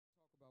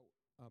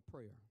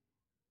prayer.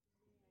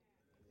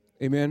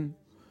 Amen.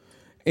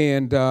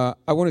 And I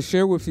want to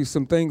share with you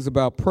some things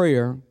about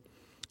prayer.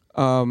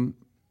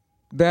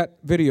 That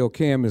video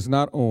cam is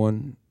not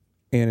on,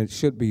 and it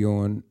should be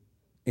on,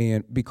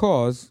 and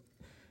because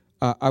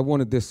I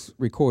wanted this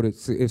recorded.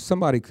 So if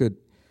somebody could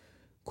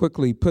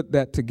quickly put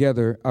that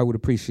together, I would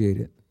appreciate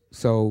it.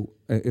 So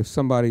if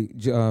somebody,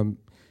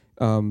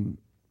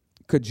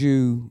 could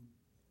you,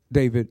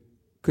 David,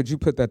 could you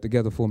put that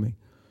together for me?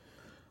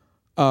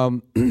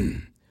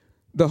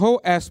 The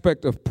whole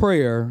aspect of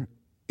prayer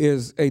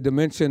is a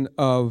dimension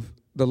of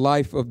the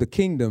life of the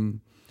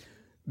kingdom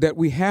that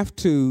we have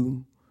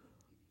to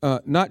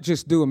not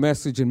just do a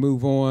message and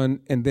move on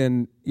and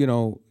then,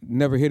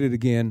 never hit it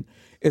again.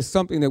 It's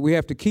something that we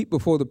have to keep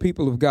before the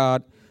people of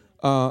God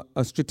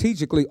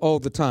strategically all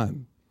the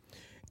time.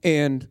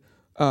 And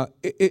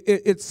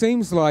it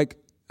seems like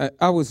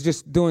I was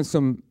just doing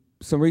some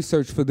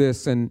research for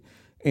this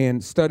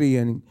and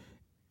studying.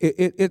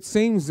 It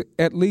seems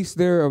at least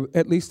there are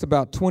at least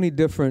about 20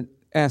 different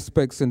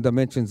aspects and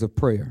dimensions of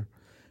prayer,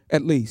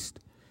 at least.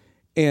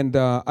 And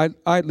I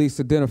at least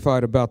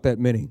identified about that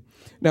many.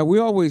 Now, we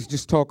always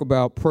just talk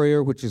about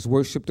prayer, which is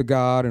worship to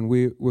God, and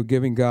we're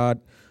giving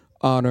God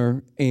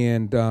honor.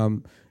 And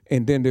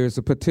then there's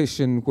a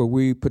petition where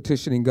we're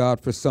petitioning God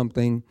for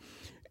something.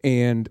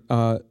 And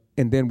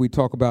then we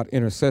talk about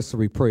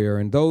intercessory prayer.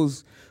 And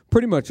those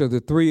pretty much are the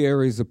three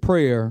areas of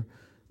prayer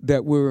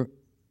that we're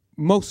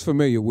most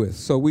familiar with.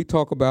 So we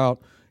talk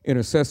about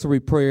intercessory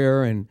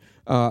prayer, and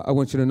I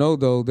want you to know,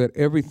 though, that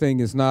everything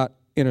is not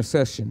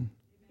intercession.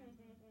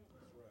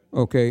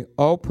 Okay,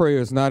 all prayer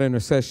is not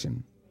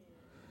intercession.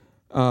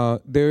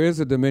 There is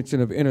a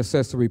dimension of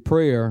intercessory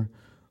prayer,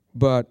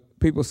 but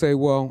people say,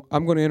 well,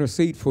 I'm going to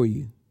intercede for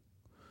you.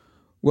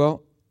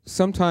 Well,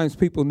 sometimes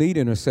people need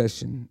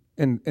intercession,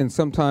 and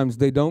sometimes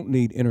they don't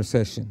need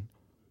intercession.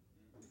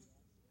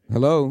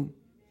 Hello?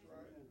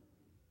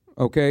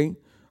 Okay?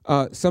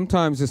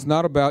 Sometimes it's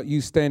not about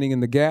you standing in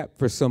the gap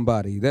for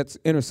somebody. That's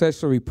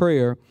intercessory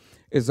prayer,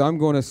 is I'm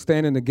going to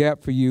stand in the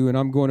gap for you, and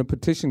I'm going to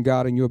petition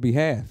God on your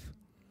behalf.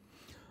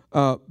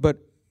 But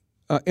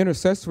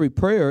intercessory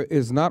prayer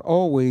is not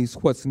always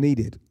what's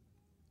needed,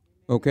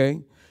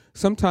 okay?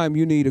 Sometimes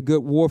you need a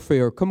good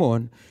warfare. Come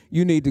on.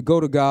 You need to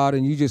go to God,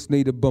 and you just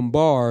need to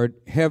bombard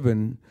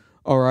heaven,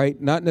 all right?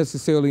 Not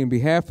necessarily in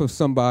behalf of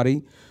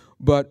somebody,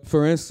 but,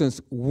 for instance,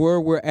 where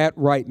we're at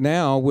right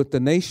now with the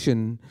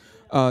nation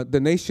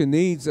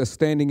needs a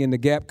standing in the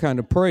gap kind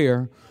of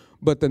prayer,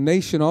 but the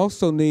nation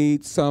also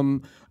needs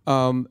some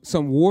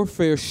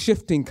warfare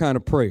shifting kind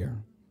of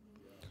prayer,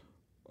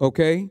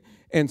 okay?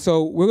 And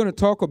so we're going to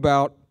talk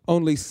about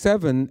only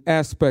 7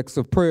 aspects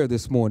of prayer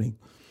this morning,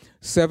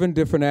 7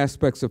 different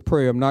aspects of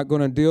prayer. I'm not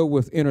going to deal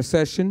with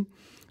intercession.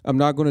 I'm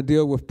not going to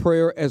deal with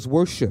prayer as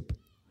worship.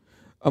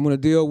 I'm going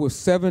to deal with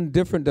 7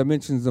 different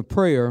dimensions of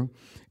prayer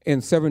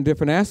and 7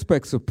 different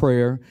aspects of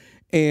prayer.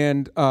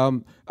 And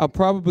I'll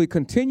probably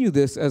continue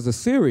this as a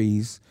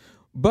series,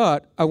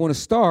 but I want to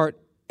start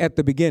at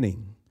the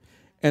beginning.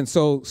 And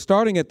so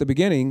starting at the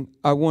beginning,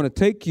 I want to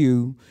take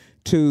you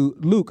to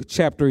Luke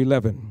chapter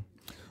 11.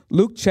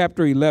 Luke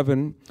chapter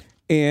 11,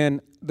 and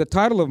the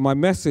title of my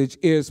message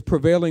is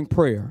Prevailing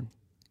Prayer.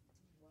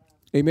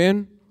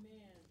 Amen?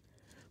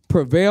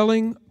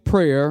 Prevailing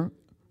Prayer,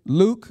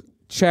 Luke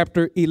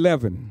chapter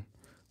 11.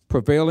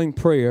 Prevailing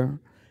Prayer.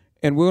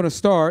 And we're going to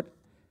start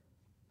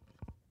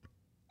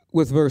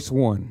with verse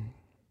 1.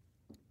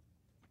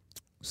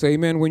 Say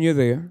amen when you're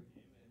there.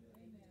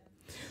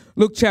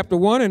 Luke chapter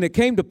 1, and it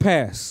came to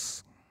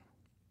pass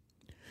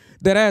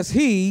that as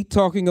he,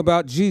 talking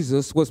about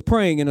Jesus, was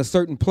praying in a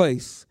certain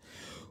place,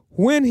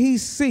 when he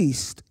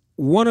ceased,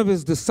 one of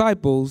his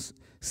disciples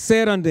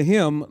said unto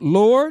him,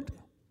 Lord,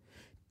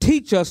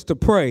 teach us to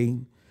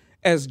pray,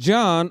 as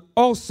John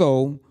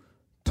also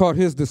taught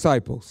his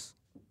disciples.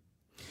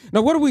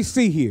 Now, what do we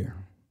see here?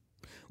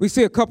 We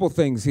see a couple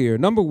things here.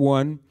 Number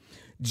one,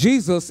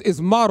 Jesus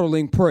is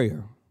modeling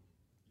prayer.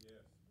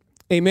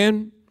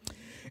 Amen?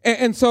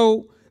 And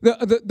so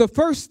the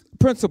first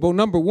principle,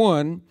 number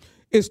one,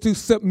 is to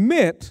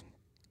submit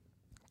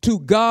to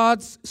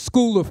God's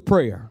school of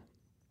prayer.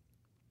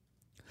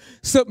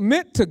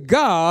 Submit to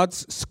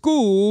God's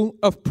school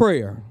of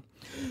prayer.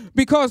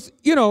 Because,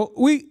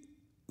 we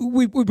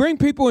bring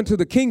people into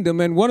the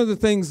kingdom, and one of the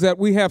things that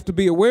we have to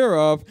be aware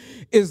of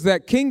is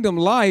that kingdom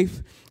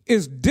life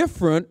is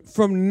different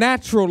from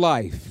natural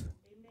life.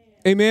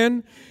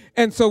 Amen?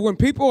 And so when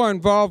people are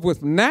involved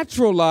with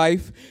natural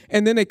life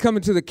and then they come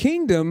into the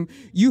kingdom,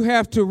 you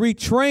have to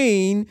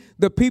retrain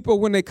the people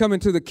when they come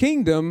into the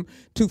kingdom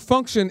to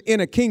function in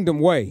a kingdom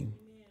way.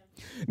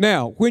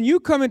 Now, when you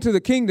come into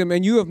the kingdom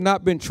and you have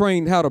not been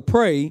trained how to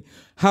pray,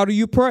 how do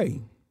you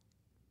pray?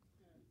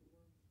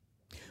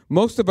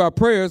 Most of our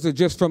prayers are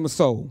just from the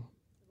soul,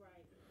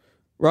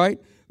 right?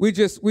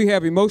 We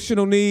have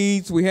emotional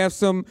needs. We have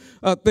some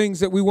things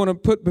that we want to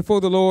put before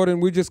the Lord,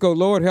 and we just go,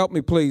 Lord, help me,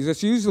 please.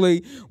 That's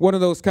usually one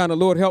of those kind of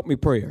Lord, help me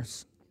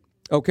prayers,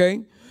 okay?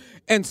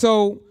 And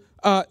so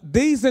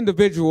these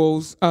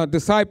individuals,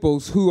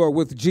 disciples who are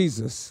with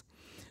Jesus,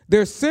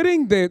 They're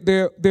sitting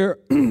there, they're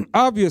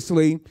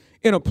obviously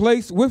in a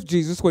place with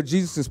Jesus where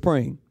Jesus is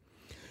praying.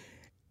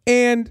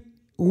 And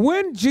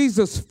when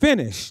Jesus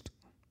finished,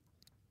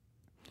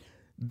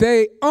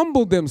 they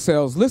humbled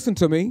themselves. Listen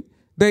to me.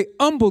 They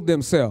humbled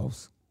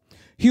themselves.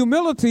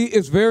 Humility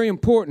is very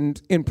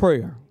important in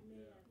prayer.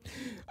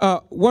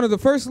 One of the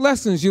first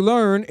lessons you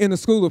learn in the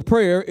school of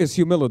prayer is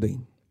humility.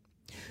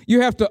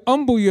 You have to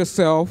humble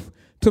yourself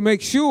to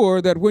make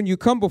sure that when you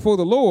come before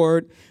the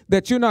Lord,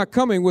 that you're not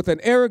coming with an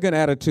arrogant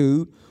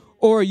attitude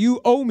or you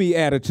owe me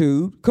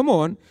attitude. Come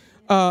on.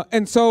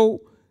 And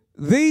so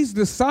these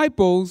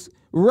disciples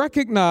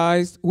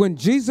recognized when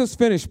Jesus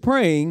finished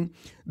praying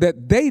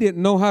that they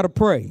didn't know how to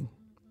pray.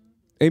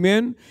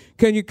 Amen.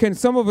 Can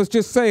some of us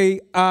just say,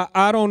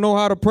 I don't know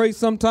how to pray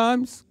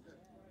sometimes?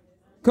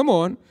 Come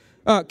on.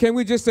 Can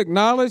we just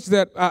acknowledge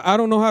that I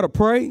don't know how to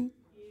pray?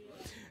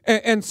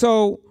 And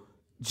so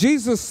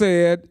Jesus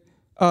said,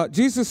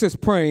 Jesus is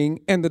praying,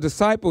 and the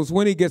disciples,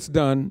 when he gets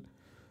done,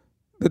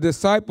 the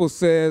disciple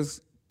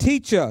says,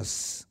 teach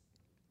us,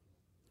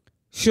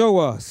 show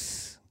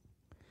us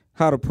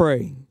how to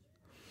pray.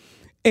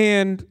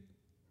 And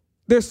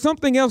there's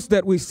something else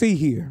that we see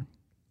here.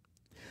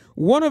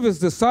 One of his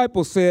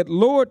disciples said,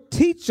 Lord,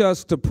 teach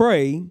us to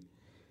pray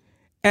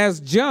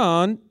as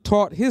John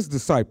taught his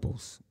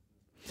disciples.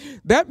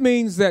 That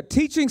means that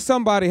teaching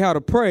somebody how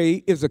to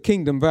pray is a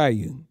kingdom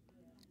value.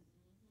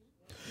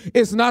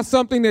 It's not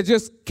something that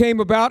just came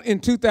about in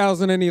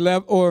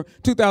 2011 or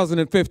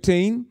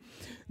 2015.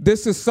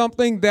 This is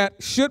something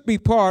that should be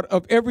part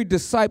of every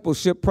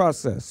discipleship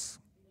process.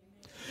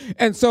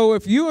 And so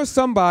if you are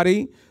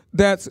somebody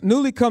that's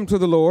newly come to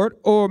the Lord,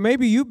 or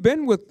maybe you've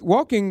been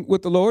walking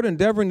with the Lord,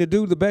 endeavoring to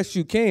do the best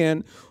you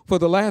can for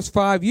the last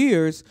 5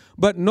 years,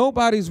 but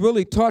nobody's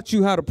really taught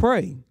you how to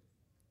pray,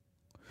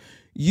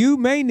 you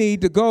may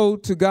need to go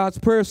to God's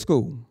prayer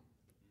school.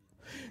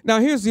 Now,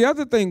 here's the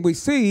other thing we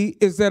see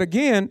is that,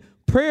 again,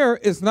 prayer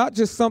is not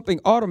just something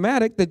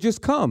automatic that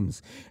just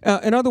comes.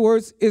 In other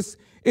words,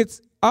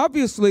 it's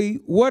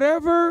obviously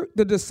whatever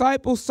the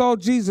disciples saw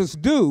Jesus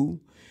do,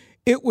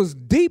 it was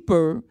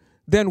deeper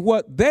than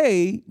what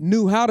they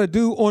knew how to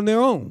do on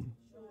their own.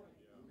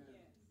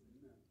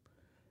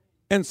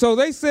 And so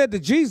they said to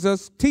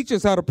Jesus, teach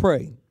us how to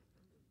pray.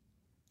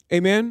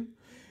 Amen.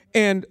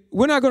 And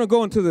we're not going to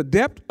go into the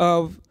depth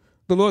of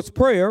the Lord's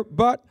Prayer,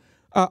 but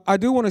I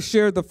do want to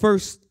share the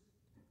first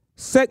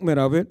segment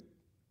of it,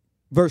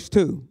 verse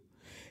 2.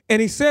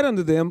 And he said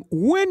unto them,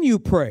 when you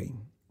pray,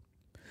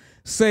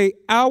 say,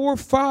 Our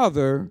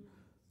Father,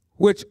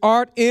 which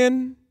art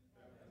in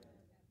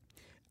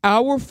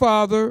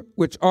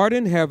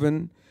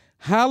heaven,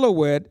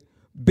 hallowed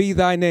be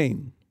thy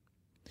name.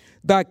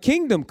 Thy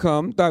kingdom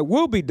come, thy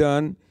will be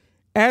done,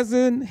 as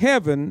in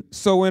heaven,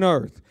 so in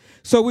earth.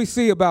 So we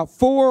see about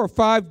 4 or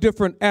 5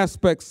 different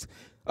aspects,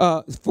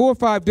 4 or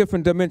 5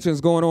 different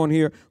dimensions going on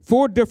here,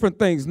 4 different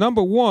things.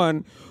 Number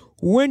 1,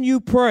 when you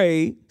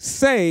pray,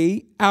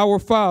 say, Our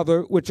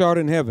Father, which art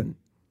in heaven.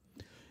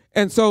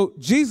 And so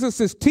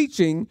Jesus is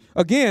teaching,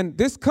 again,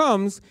 this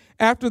comes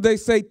after they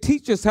say,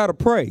 teach us how to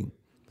pray.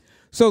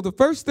 So the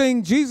first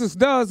thing Jesus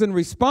does in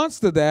response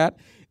to that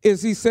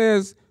is he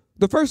says,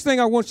 the first thing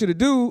I want you to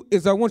do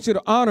is I want you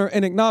to honor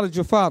and acknowledge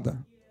your Father.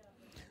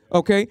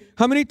 Okay?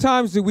 How many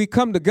times do we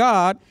come to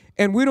God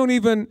and we don't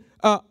even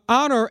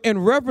honor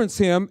and reverence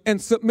him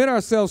and submit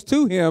ourselves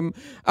to him?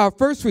 Our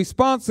first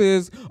response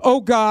is,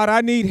 oh God,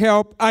 I need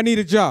help. I need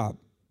a job.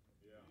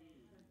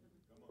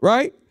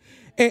 Right?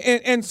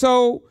 And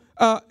so,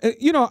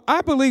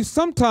 I believe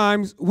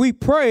sometimes we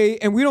pray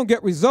and we don't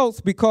get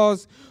results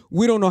because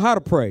we don't know how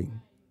to pray.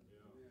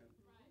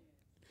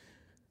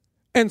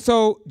 And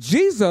so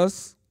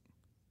Jesus,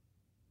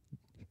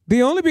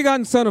 the only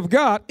begotten Son of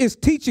God, is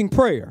teaching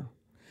prayer.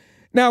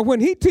 Now, when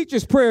he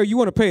teaches prayer, you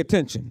want to pay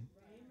attention.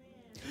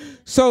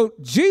 So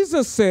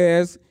Jesus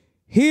says,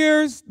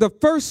 here's the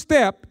first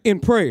step in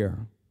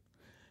prayer.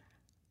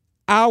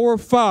 Our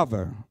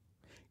Father.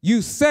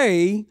 You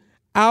say,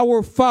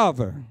 Our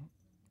Father.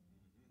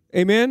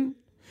 Amen.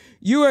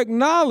 You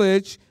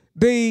acknowledge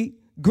the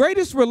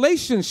greatest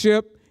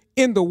relationship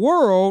in the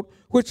world,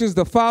 which is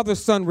the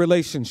father-son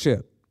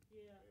relationship.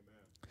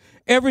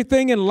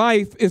 Everything in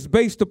life is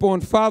based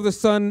upon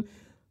father-son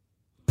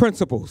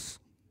principles.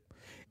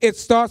 It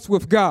starts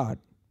with God.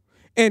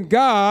 And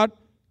God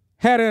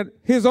had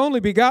his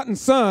only begotten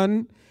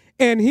son,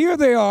 and here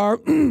they are,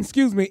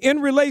 in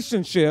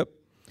relationship.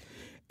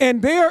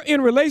 And they're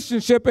in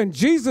relationship, and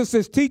Jesus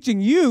is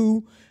teaching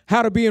you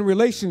how to be in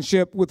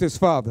relationship with his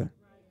Father.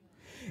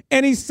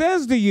 And he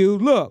says to you,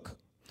 look,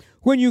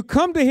 when you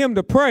come to him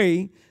to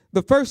pray,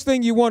 the first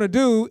thing you want to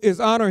do is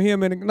honor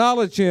him and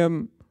acknowledge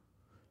him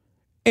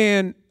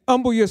and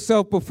humble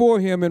yourself before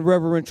him in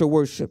reverential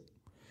worship.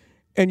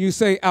 And you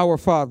say, Our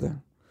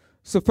Father.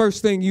 It's the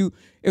first thing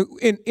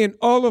in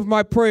all of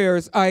my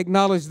prayers, I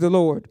acknowledge the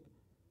Lord,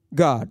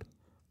 God.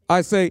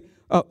 I say,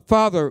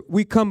 Father,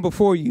 we come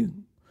before you.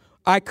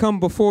 I come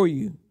before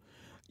you.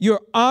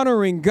 You're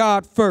honoring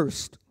God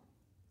first.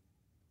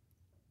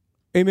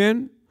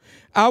 Amen.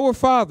 Our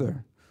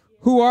Father,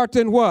 who art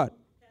in what?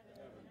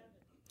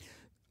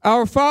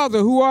 Our Father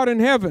who art in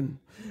heaven.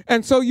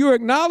 And so you're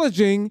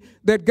acknowledging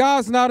that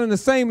God's not in the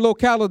same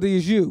locality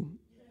as you.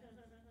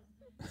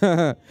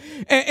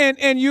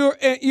 and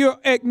you're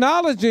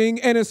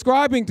acknowledging and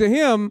ascribing to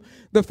him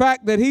the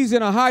fact that he's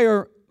in a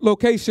higher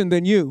location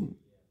than you.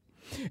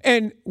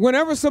 And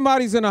whenever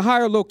somebody's in a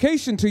higher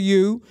location to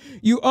you,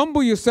 you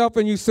humble yourself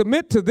and you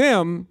submit to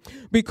them,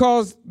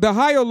 because the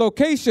higher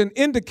location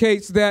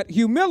indicates that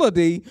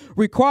humility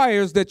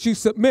requires that you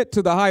submit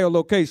to the higher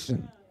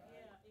location.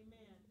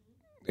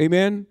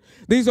 Amen.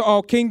 These are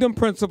all kingdom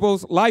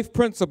principles, life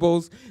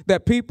principles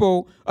that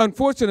people,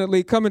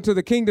 unfortunately, come into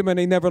the kingdom and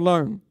they never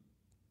learn.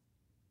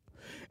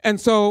 And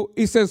so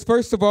he says,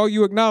 first of all,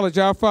 you acknowledge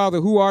our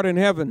Father who art in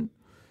heaven.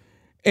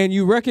 And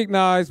you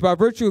recognize by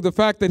virtue of the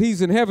fact that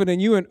he's in heaven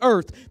and you in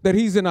earth, that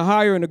he's in a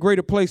higher and a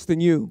greater place than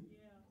you.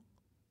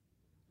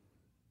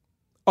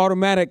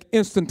 Automatic,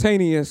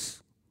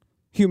 instantaneous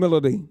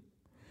humility.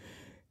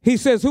 He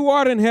says, who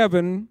art in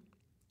heaven,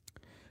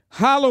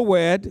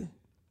 hallowed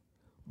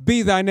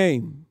be thy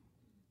name.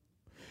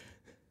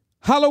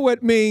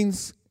 Hallowed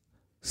means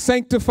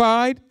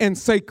sanctified and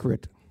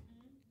sacred.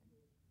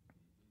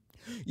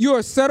 You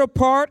are set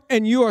apart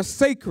and you are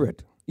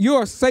sacred. You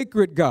are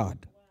sacred,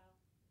 God.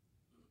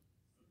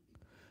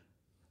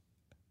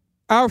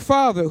 Our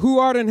Father, who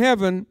art in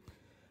heaven,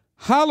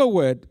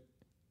 hallowed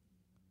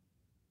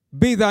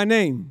be thy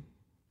name.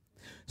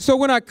 So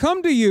when I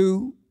come to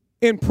you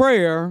in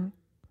prayer,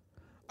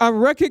 I'm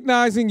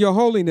recognizing your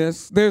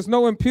holiness. There's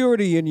no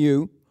impurity in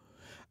you.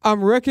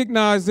 I'm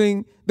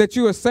recognizing that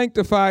you are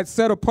sanctified,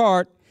 set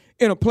apart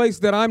in a place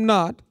that I'm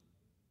not.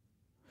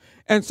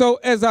 And so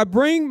as I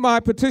bring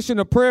my petition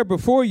of prayer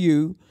before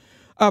you,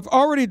 I've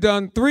already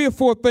done 3 or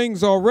 4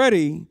 things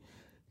already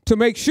to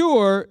make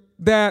sure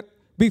that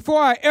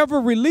before I ever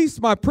release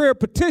my prayer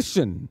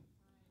petition,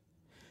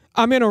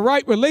 I'm in a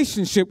right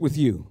relationship with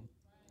you,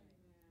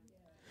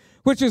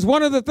 which is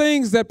one of the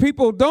things that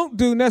people don't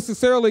do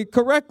necessarily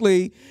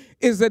correctly,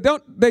 is that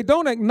they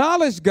don't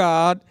acknowledge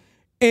God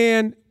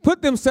and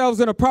put themselves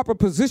in a proper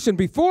position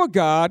before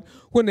God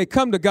when they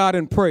come to God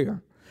in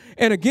prayer.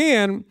 And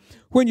again,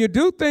 when you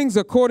do things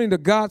according to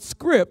God's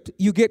script,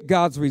 you get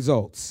God's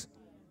results.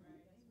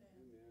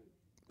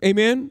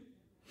 Amen?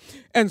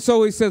 And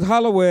so he says,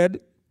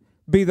 hallowed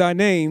be thy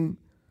name,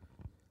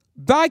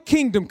 thy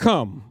kingdom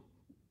come.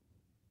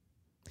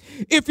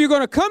 If you're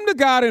going to come to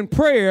God in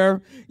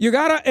prayer, you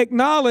got to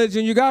acknowledge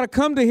and you got to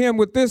come to him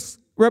with this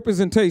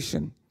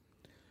representation.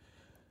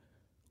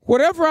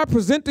 Whatever I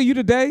present to you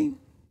today,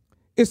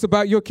 it's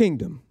about your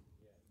kingdom.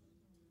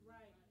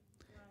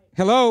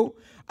 Hello?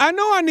 I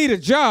know I need a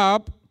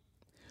job,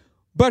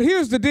 but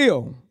here's the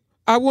deal.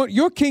 I want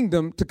your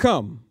kingdom to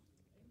come.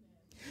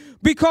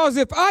 Because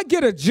if I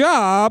get a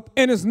job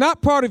and it's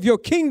not part of your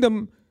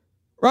kingdom,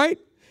 right?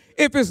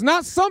 If it's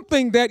not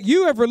something that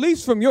you have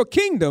released from your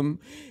kingdom,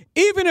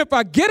 even if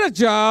I get a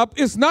job,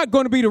 it's not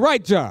going to be the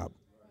right job.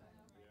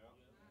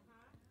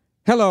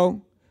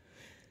 Hello.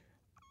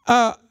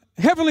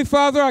 Heavenly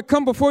Father, I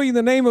come before you in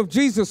the name of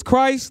Jesus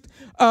Christ.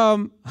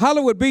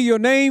 Hallowed be your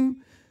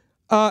name.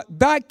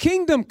 Thy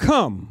kingdom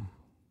come.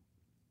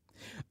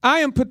 I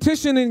am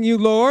petitioning you,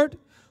 Lord,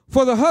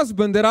 for the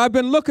husband that I've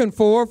been looking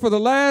for the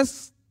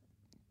last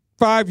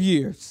 5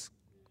 years.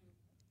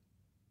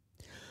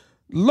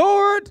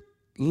 Lord,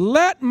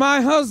 let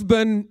my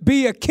husband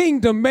be a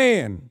kingdom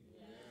man.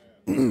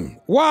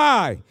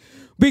 Why?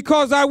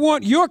 Because I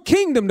want your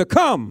kingdom to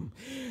come.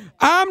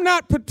 I'm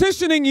not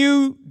petitioning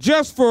you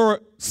just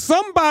for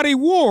somebody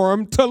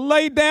warm to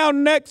lay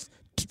down next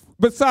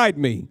beside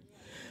me.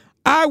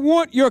 I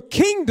want your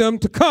kingdom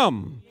to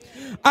come.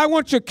 I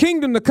want your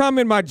kingdom to come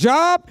in my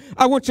job.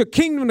 I want your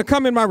kingdom to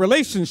come in my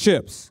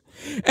relationships.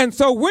 And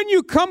so when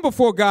you come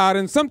before God,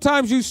 and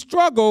sometimes you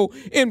struggle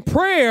in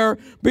prayer,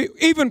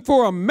 even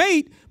for a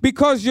mate,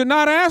 because you're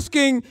not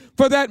asking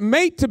for that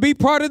mate to be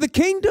part of the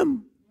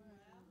kingdom.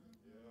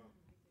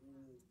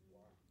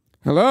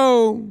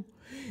 Hello?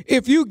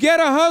 If you get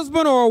a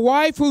husband or a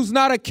wife who's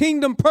not a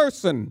kingdom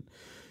person,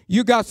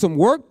 you got some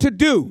work to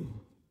do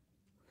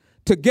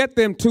to get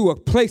them to a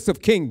place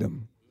of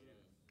kingdom.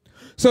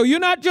 So you're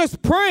not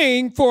just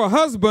praying for a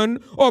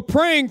husband or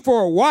praying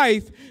for a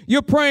wife.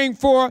 You're praying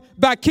for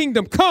thy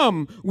kingdom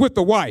come with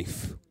the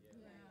wife.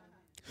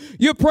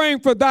 You're praying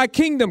for thy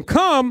kingdom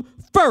come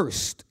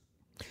first.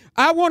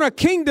 I want a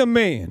kingdom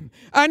man.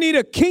 I need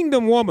a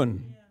kingdom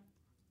woman.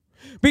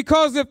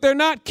 Because if they're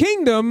not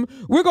kingdom,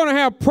 we're going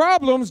to have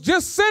problems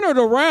just centered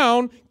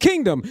around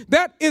kingdom.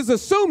 That is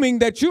assuming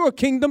that you're a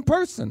kingdom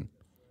person.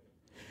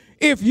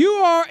 If you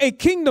are a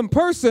kingdom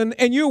person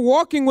and you're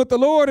walking with the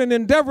Lord and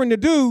endeavoring to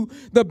do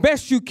the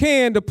best you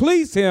can to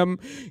please him,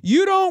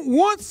 you don't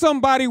want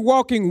somebody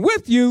walking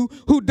with you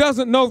who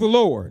doesn't know the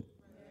Lord.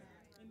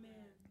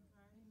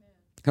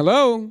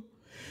 Hello?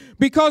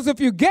 Because if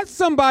you get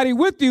somebody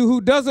with you who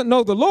doesn't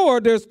know the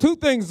Lord, there's 2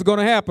 things going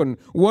to happen.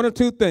 1 or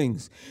 2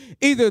 things.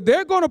 Either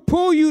they're going to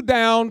pull you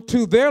down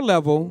to their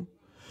level,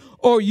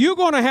 or you're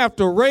going to have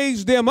to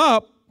raise them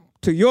up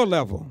to your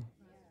level.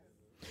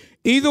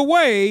 Either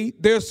way,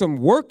 there's some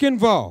work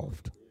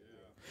involved.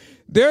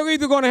 They're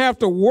either going to have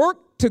to work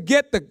to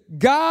get the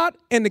God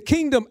and the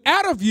kingdom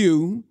out of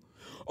you,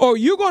 or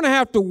you're going to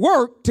have to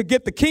work to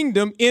get the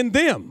kingdom in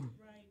them.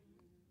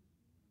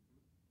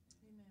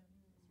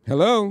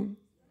 Hello?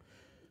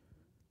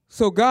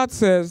 So God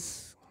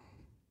says,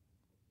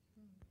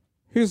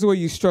 here's the way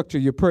you structure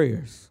your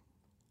prayers.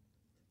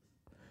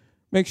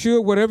 Make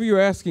sure whatever you're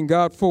asking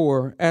God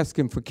for, ask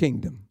him for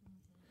kingdom.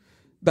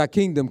 Thy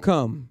kingdom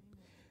come.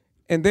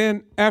 And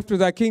then after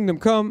thy kingdom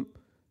come,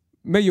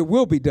 may your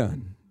will be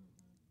done.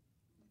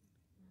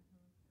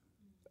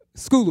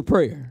 School of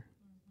prayer.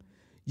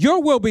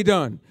 Your will be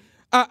done.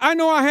 I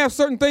know I have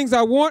certain things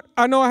I want.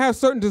 I know I have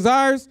certain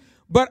desires.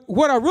 But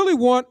what I really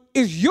want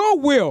is your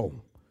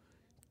will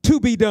to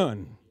be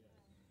done.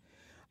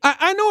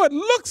 I know it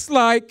looks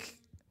like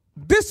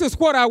this is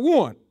what I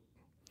want.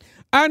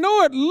 I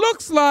know it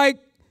looks like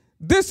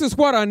this is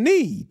what I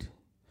need.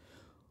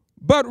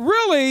 But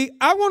really,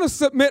 I want to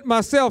submit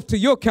myself to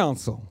your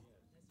counsel.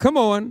 Come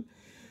on.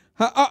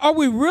 Are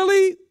we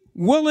really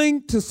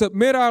willing to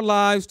submit our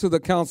lives to the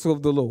counsel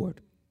of the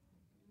Lord?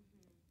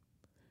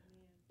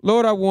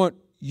 Lord, I want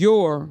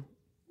your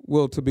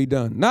will to be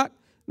done. Not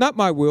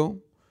my will.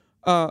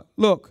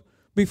 Look,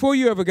 before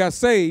you ever got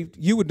saved,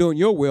 you were doing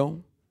your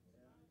will.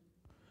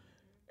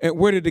 And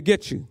where did it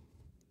get you?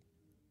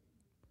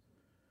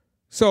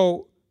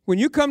 So when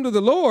you come to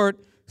the Lord,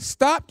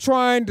 stop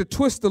trying to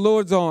twist the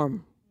Lord's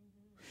arm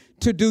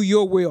to do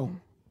your will.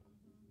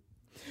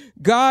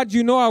 God,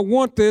 you know I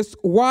want this.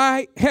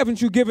 Why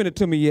haven't you given it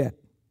to me yet?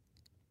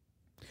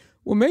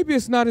 Well, maybe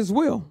it's not his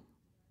will.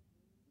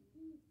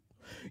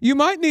 You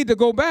might need to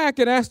go back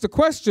and ask the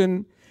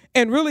question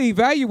and really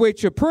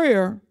evaluate your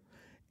prayer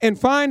and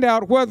find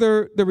out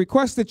whether the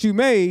request that you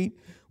made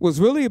was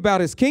really about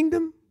his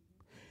kingdom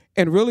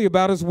and really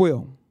about his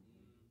will.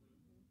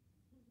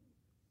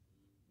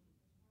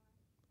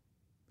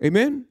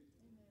 Amen?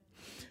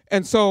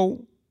 And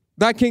so,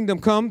 thy kingdom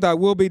come, thy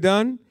will be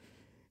done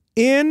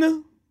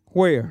in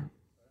where?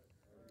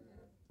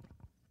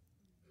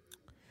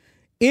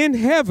 In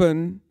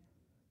heaven,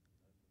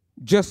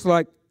 just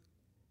like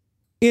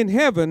in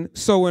heaven,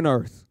 so in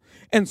earth.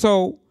 And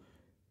so,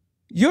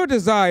 your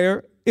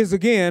desire is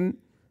again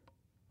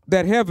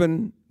that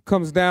heaven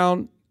comes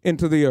down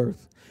into the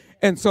earth.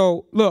 And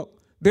so, look,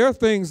 there are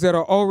things that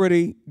are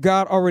already,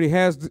 God already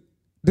has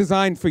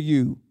designed for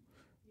you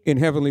in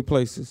heavenly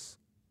places.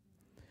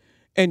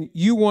 And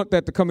you want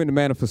that to come into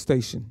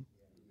manifestation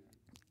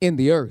in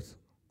the earth.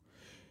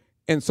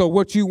 And so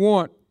what you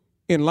want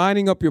in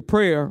lining up your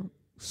prayer,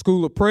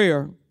 school of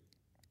prayer,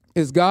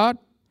 is God,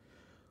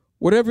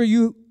 whatever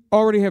you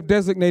already have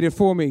designated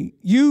for me.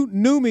 You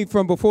knew me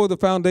from before the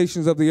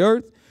foundations of the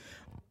earth.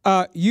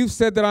 You've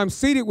said that I'm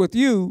seated with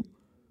you.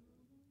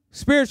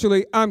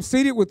 Spiritually, I'm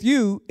seated with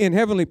you in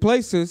heavenly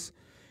places.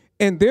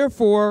 And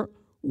therefore,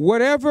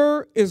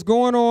 whatever is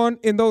going on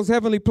in those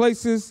heavenly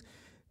places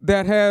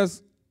that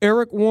has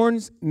Eric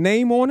Warren's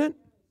name on it,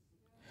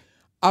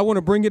 I want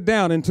to bring it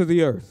down into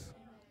the earth.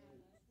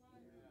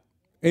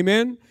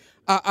 Amen.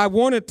 I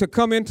want it to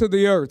come into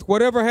the earth.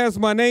 Whatever has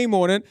my name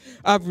on it,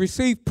 I've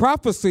received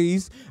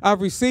prophecies.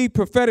 I've received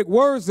prophetic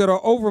words that are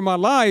over my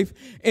life.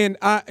 And,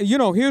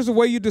 here's the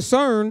way you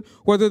discern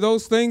whether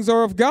those things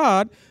are of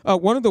God.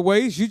 One of the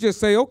ways you just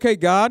say, okay,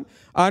 God,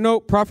 I know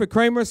Prophet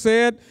Kramer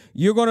said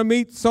you're going to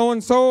meet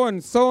so-and-so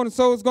and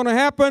so-and-so is going to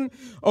happen.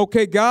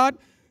 Okay, God,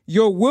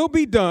 your will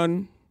be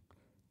done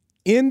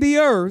in the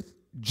earth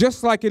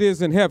just like it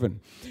is in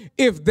heaven.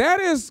 If that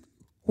is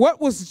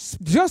what was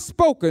just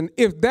spoken,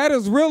 if that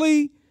is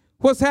really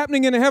what's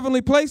happening in the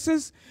heavenly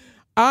places,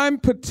 I'm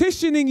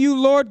petitioning you,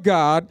 Lord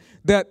God,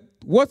 that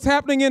what's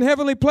happening in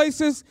heavenly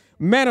places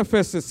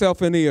manifests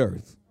itself in the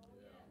earth.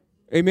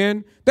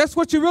 Amen. That's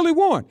what you really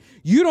want.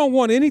 You don't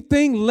want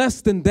anything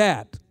less than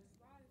that.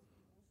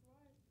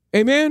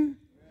 Amen.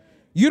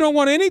 You don't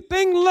want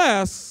anything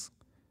less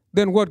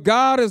than what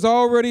God has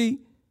already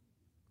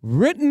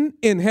written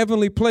in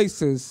heavenly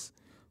places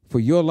for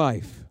your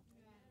life.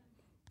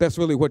 That's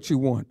really what you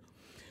want.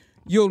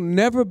 You'll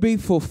never be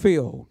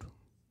fulfilled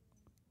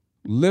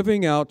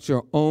living out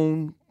your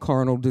own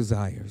carnal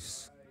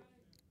desires.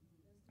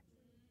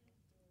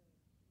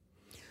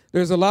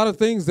 There's a lot of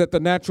things that the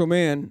natural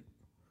man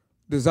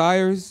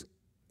desires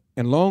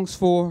and longs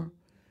for,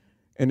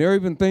 and there are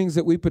even things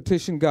that we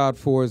petition God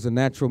for as a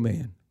natural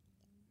man.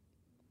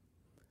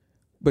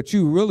 But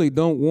you really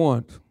don't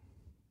want,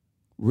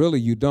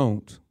 you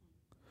don't,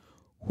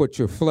 what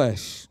your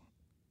flesh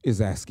is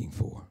asking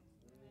for.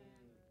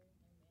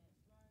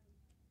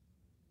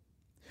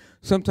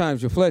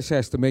 Sometimes your flesh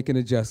has to make an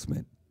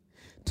adjustment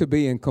to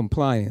be in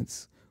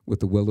compliance with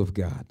the will of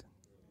God.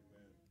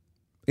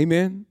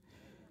 Amen.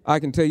 I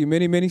can tell you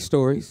many, many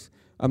stories.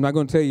 I'm not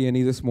going to tell you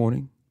any this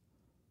morning.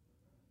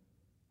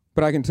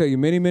 But I can tell you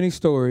many, many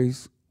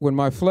stories when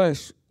my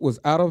flesh was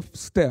out of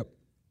step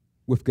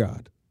with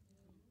God.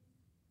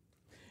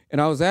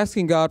 And I was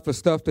asking God for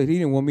stuff that he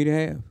didn't want me to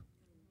have.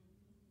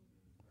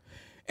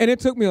 And it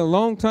took me a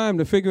long time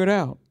to figure it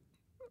out.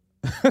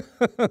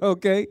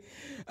 Okay?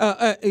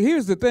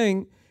 Here's the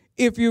thing.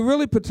 if you're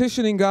really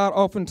petitioning God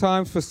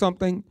oftentimes for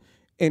something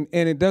and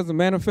it doesn't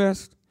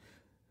manifest,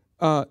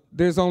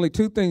 there's only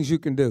two things you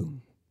can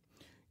do.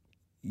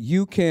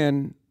 You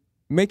can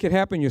make it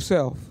happen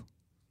yourself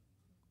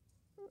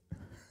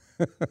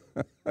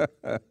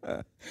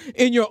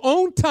in your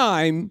own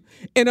time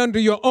and under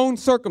your own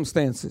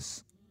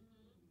circumstances,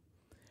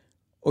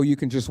 or you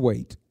can just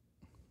wait.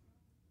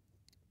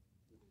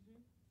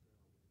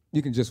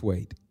 You can just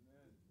wait.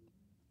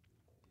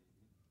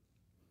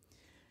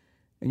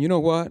 And you know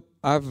what?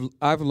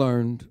 I've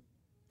learned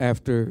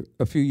after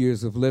a few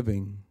years of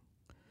living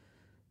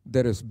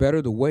that it's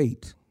better to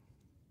wait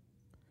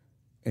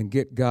and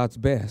get God's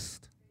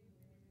best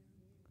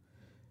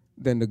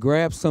than to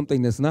grab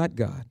something that's not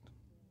God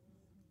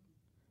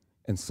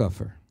and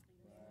suffer.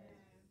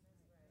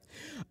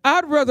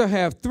 I'd rather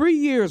have 3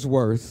 years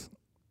worth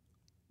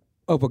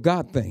of a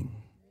God thing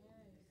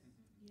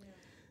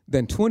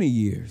than 20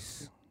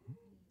 years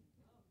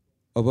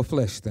of a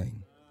flesh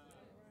thing.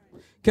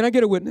 Can I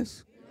get a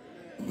witness?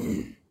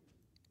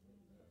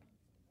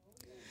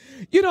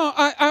 You know,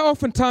 I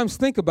oftentimes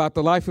think about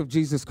the life of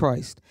Jesus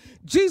Christ.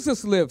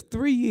 Jesus lived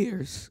 3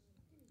 years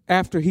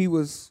after he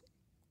was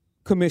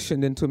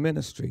commissioned into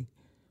ministry.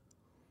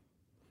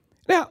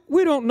 Now,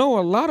 we don't know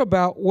a lot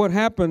about what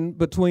happened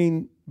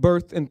between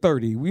birth and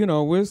 30. You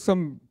know, there's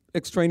some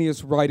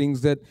extraneous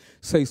writings that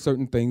say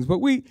certain things, but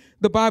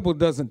the Bible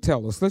doesn't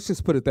tell us. Let's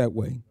just put it that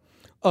way.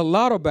 A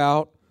lot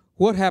about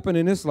what happened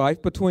in his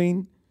life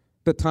between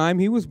the time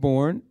he was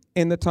born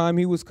and the time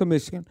he was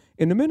commissioned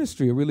in the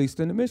ministry or released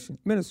in the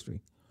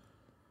ministry.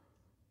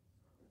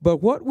 But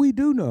what we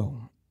do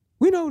know,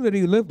 we know that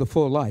he lived a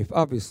full life,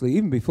 obviously,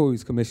 even before he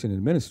was commissioned in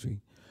the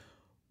ministry.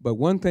 But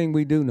one thing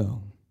we do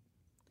know,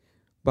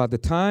 by the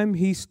time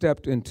he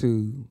stepped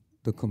into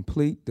the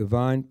complete,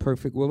 divine,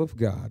 perfect will of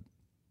God,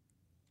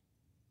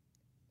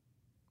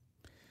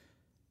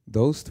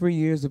 those 3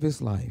 years of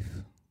his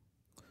life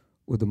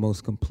were the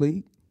most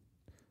complete,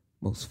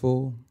 most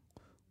full,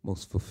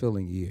 most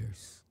fulfilling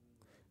years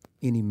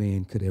any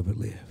man could ever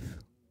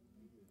live.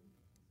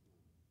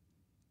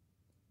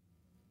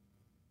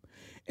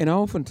 And I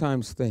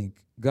oftentimes think,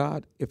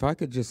 God, if I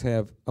could just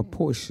have a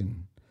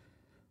portion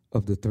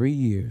of the 3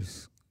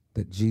 years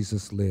that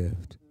Jesus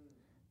lived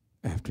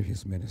after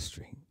his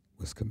ministry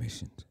was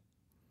commissioned.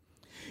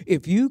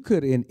 If you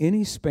could, in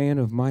any span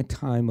of my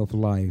time of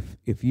life,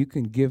 if you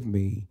can give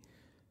me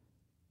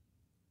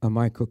a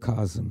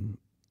microcosm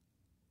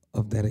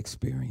of that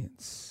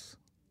experience,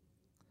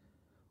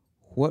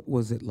 what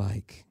was it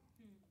like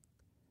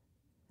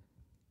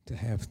to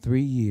have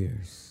 3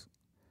 years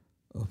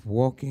of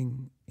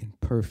walking in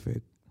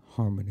perfect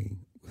harmony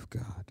with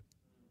God?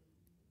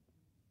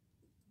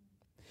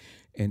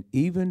 And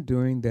even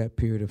during that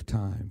period of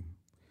time,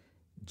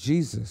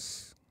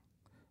 Jesus,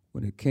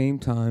 when it came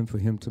time for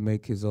him to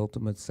make his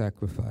ultimate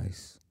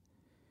sacrifice,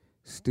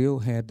 still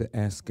had to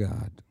ask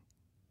God,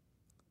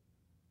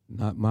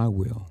 not my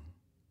will,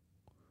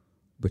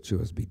 but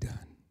yours be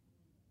done.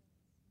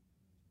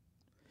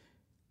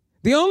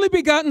 The only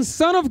begotten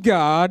Son of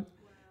God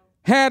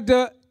had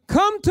to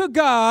come to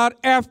God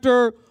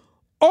after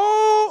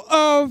all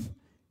of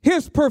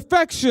his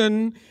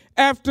perfection,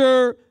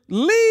 after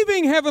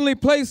leaving heavenly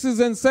places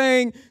and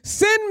saying,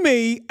 send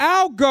me,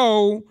 I'll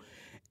go,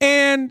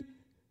 and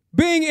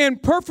being in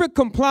perfect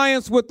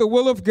compliance with the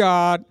will of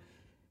God,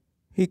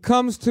 he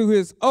comes to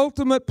his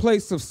ultimate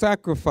place of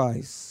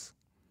sacrifice.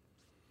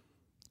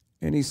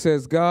 And he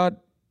says, God,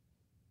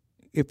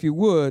 if you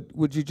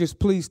would you just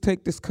please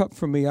take this cup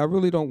from me? I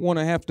really don't want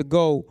to have to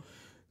go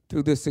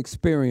through this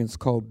experience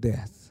called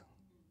death.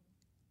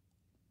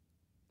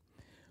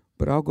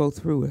 But I'll go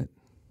through it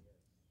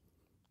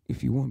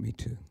if you want me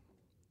to.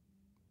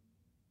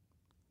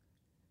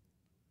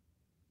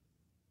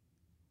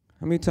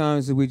 How many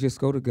times do we just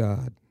go to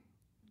God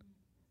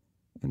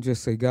and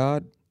just say,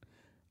 God,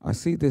 I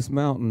see this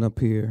mountain up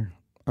here.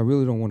 I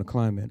really don't want to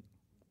climb it.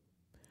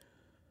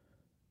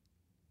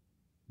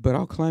 But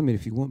I'll climb it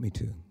if you want me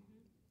to.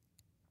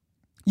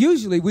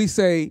 Usually we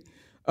say,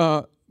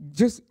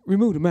 just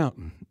remove the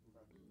mountain.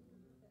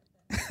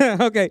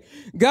 Okay,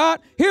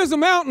 God, here's a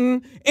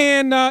mountain,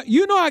 and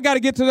you know I got to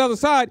get to the other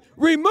side.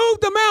 Remove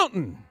the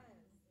mountain.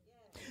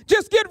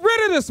 Just get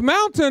rid of this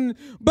mountain,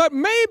 but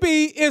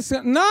maybe it's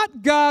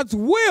not God's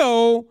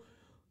will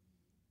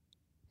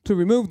to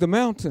remove the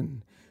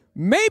mountain.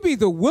 Maybe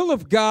the will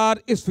of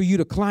God is for you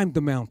to climb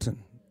the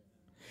mountain.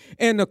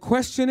 And the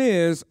question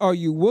is, are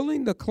you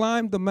willing to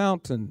climb the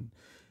mountain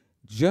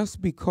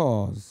just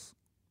because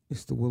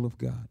it's the will of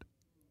God?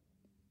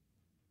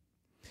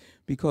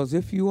 Because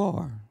if you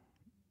are,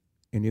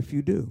 and if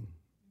you do,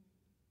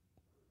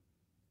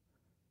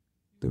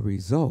 the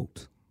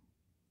result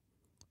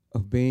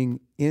of being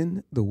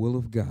in the will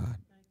of God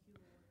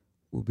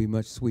will be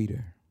much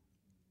sweeter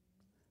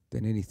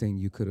than anything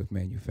you could have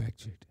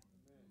manufactured.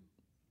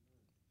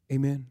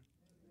 Amen?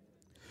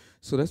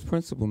 So that's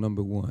principle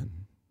number 1,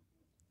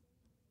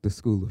 the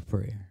school of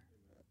prayer.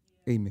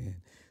 Amen.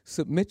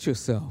 Submit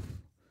yourself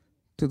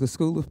to the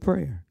school of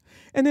prayer.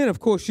 And then, of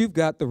course, you've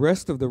got the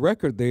rest of the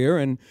record there,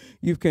 and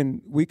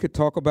we could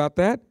talk about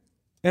that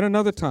at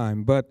another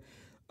time, but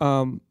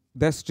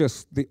that's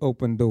just the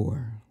open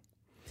door.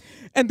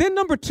 And then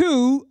number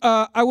 2,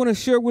 I want to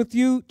share with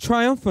you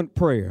triumphant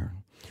prayer.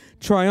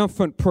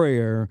 Triumphant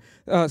prayer,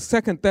 2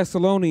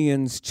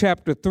 Thessalonians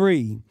chapter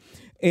 3.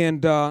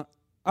 And I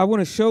want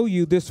to show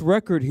you this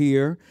record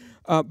here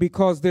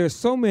because there's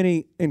so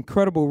many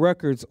incredible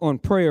records on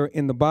prayer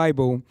in the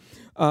Bible.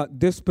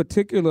 This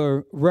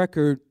particular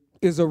record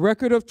is a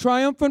record of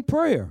triumphant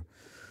prayer.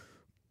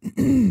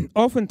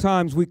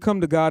 Oftentimes we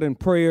come to God in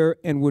prayer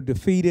and we're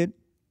defeated,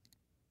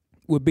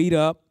 we're beat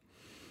up,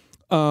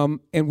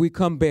 and we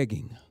come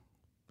begging.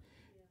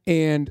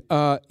 And,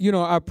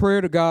 our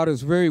prayer to God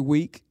is very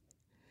weak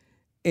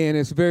and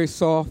it's very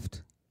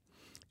soft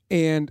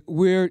and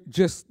we're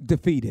just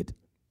defeated,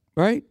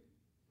 right?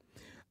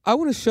 I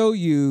want to show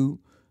you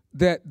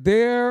that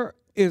there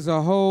is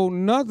a whole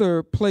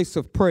nother place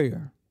of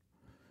prayer.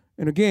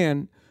 And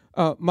again,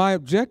 my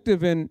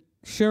objective in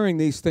sharing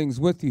these things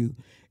with you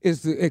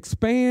is to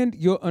expand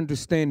your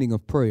understanding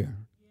of prayer.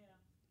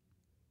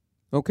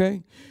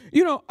 Okay?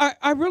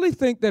 I really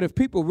think that if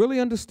people really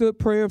understood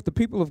prayer, if the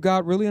people of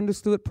God really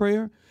understood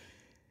prayer,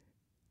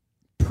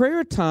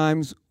 prayer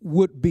times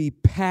would be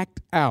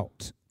packed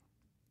out.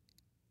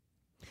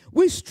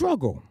 We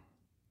struggle.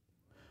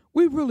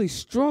 We really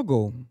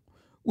struggle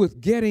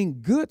with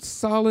getting good,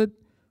 solid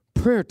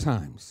prayer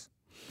times.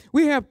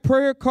 We have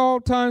prayer call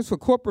times for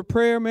corporate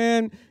prayer,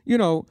 man.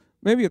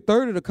 Maybe a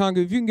third of the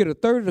congregation. If you can get a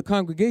third of the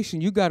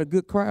congregation, you got a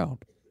good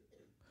crowd.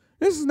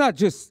 This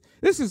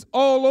is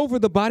all over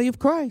the body of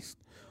Christ.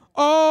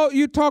 Oh,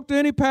 you talk to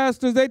any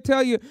pastors, they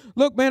tell you,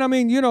 look, man,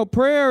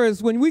 prayer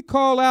is when we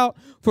call out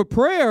for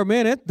prayer,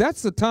 man,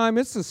 that's the time,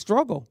 it's a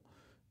struggle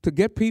to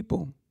get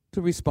people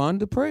to respond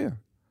to prayer.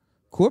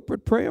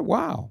 Corporate prayer,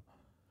 wow.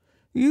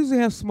 You usually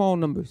have small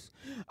numbers.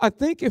 I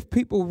think if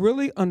people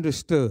really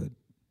understood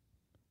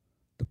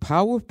the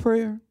power of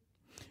prayer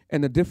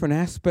and the different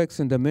aspects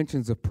and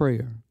dimensions of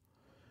prayer,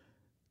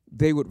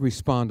 they would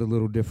respond a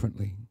little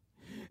differently.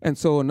 And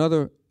so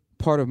another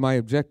part of my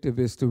objective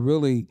is to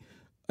really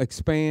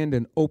expand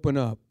and open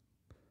up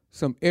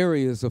some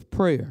areas of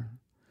prayer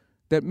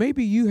that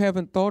maybe you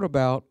haven't thought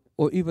about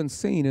or even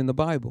seen in the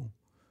Bible.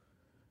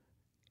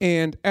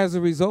 And as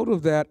a result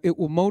of that, it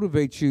will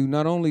motivate you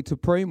not only to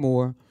pray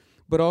more,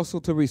 but also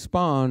to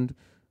respond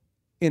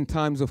in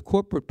times of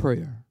corporate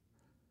prayer,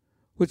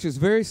 which is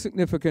very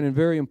significant and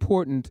very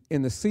important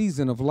in the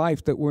season of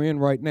life that we're in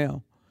right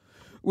now.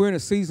 We're in a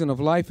season of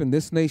life in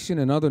this nation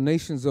and other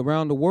nations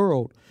around the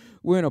world.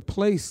 We're in a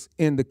place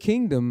in the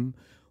kingdom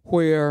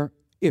where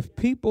if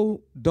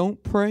people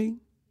don't pray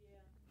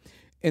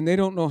and they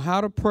don't know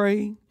how to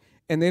pray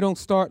and they don't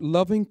start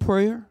loving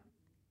prayer,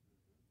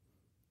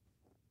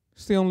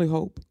 it's the only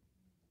hope.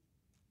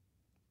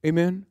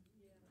 Amen?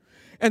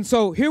 And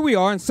so here we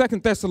are in 2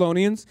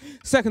 Thessalonians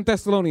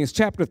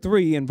chapter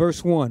 3 and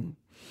verse 1.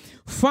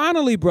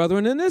 Finally,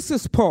 brethren, and this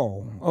is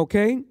Paul,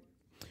 okay?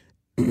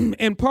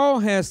 And Paul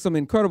has some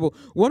incredible,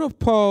 one of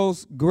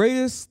Paul's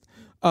greatest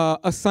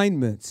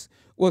assignments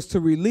was to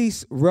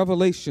release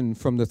revelation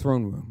from the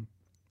throne room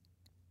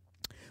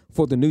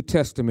for the New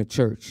Testament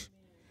church.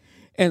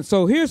 And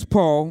so here's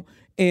Paul,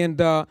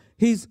 and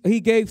he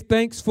gave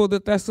thanks for the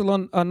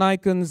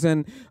Thessalonians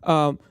and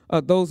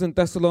those in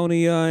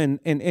Thessalonica,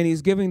 and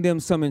he's giving them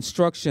some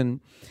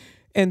instruction.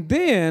 And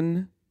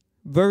then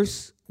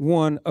verse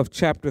 1 of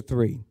chapter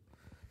 3,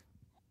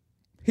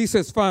 he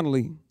says,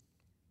 finally,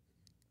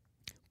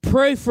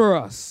 pray for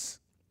us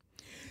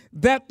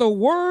that the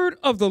word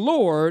of the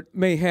Lord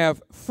may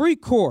have free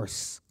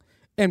course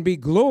and be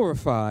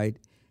glorified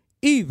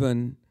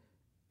even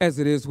as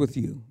it is with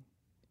you.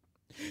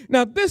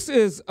 Now, this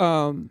is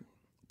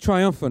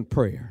triumphant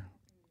prayer.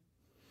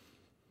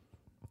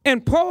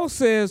 And Paul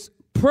says,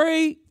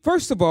 pray,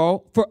 first of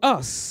all, for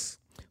us.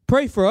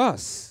 Pray for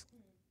us.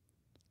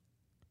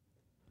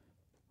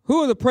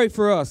 Who are the pray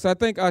for us? I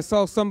think I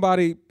saw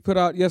somebody put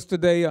out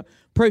yesterday,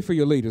 pray for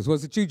your leaders.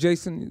 Was it you,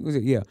 Jason? Was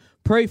it? Yeah.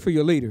 Pray for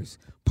your leaders.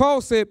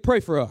 Paul said, pray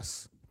for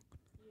us.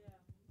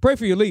 Pray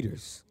for your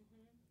leaders.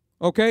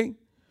 Okay?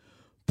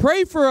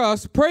 Pray for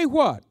us. Pray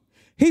what?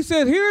 He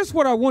said, here's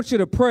what I want you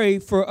to pray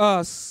for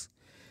us,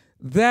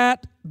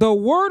 that the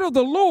word of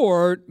the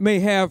Lord may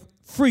have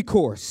free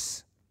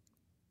course.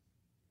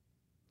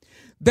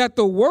 That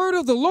the word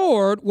of the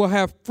Lord will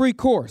have free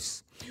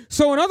course.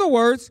 So in other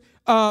words,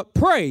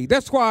 pray.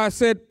 That's why I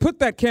said put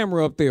that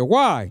camera up there.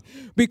 Why?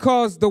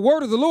 Because the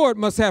word of the Lord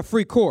must have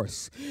free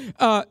course.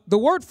 The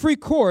word free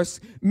course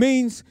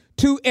means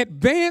to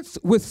advance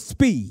with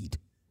speed.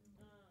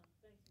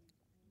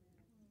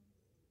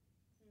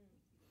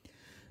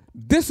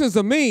 This is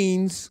a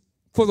means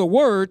for the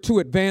word to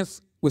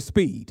advance with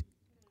speed.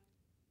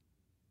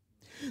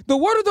 The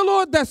word of the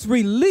Lord that's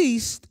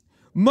released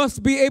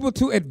must be able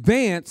to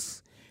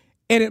advance,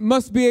 and it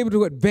must be able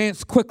to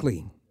advance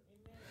quickly.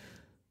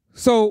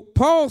 So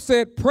Paul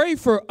said, pray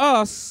for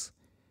us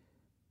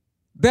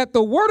that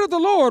the word of the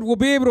Lord will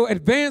be able to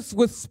advance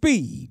with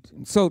speed.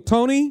 So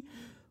Tony,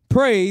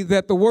 Pray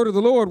that the word of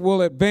the Lord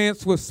will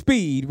advance with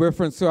speed,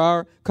 reference to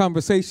our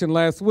conversation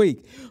last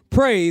week.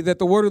 Pray that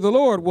the word of the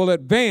Lord will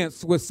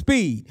advance with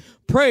speed.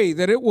 Pray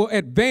that it will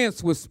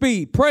advance with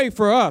speed. Pray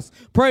for us.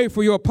 Pray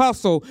for your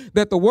apostle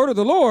that the word of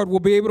the Lord will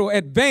be able to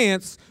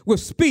advance with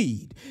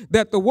speed,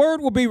 that the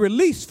word will be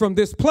released from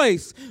this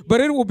place,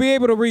 but it will be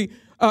able to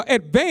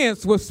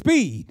advance with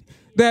speed.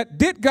 That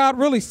did God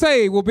really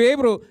say will be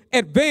able to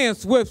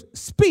advance with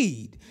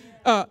speed.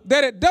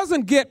 That it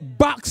doesn't get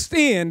boxed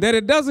in, that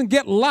it doesn't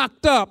get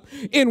locked up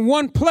in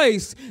one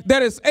place,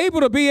 that it's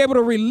able to be able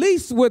to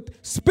release with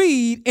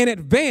speed and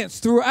advance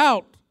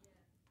throughout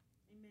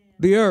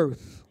the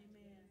earth.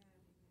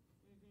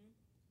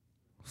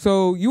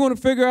 So you want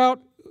to figure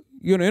out,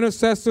 you're an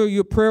intercessor,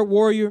 you're a prayer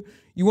warrior,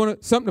 you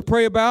want something to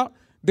pray about?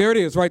 There it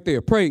is right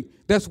there. Pray.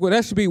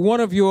 That should be one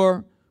of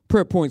your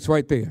prayer points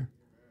right there.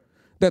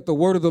 That the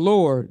word of the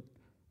Lord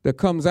that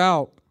comes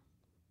out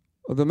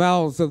of the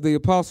mouths of the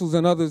apostles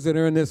and others that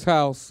are in this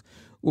house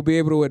will be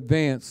able to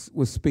advance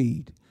with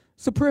speed.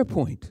 It's a prayer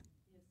point.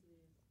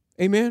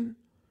 Amen.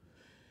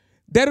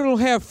 That it'll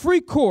have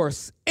free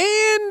course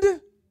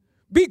and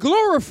be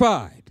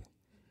glorified.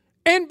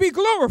 And be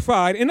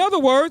glorified. In other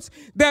words,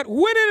 that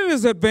when it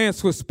is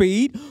advanced with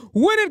speed,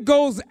 when it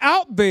goes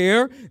out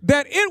there,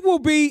 that it will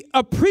be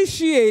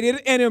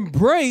appreciated and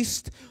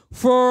embraced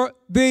for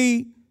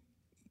the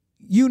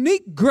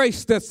unique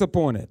grace that's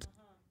upon it.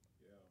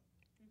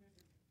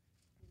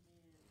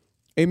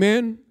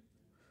 Amen.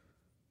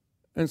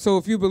 And so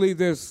if you believe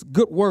there's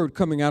good word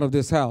coming out of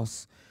this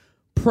house,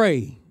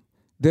 pray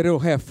that it'll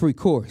have free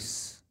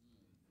course.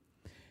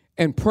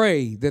 And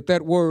pray that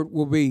that word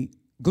will be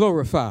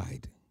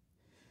glorified.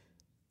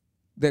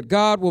 That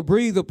God will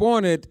breathe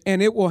upon it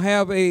and it will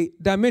have a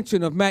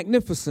dimension of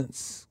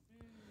magnificence.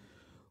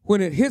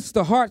 When it hits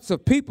the hearts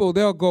of people,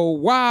 they'll go,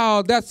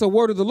 wow, that's the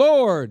word of the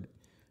Lord.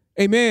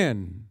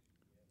 Amen.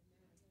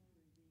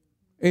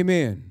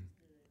 Amen.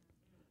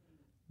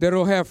 That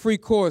it'll have free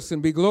course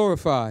and be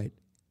glorified,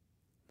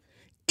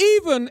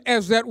 even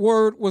as that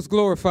word was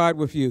glorified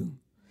with you.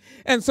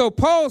 And so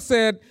Paul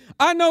said,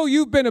 I know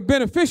you've been a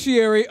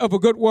beneficiary of a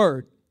good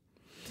word.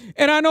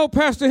 And I know,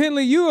 Pastor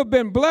Henley, you have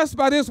been blessed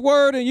by this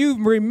word and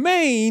you've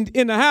remained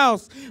in the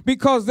house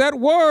because that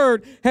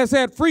word has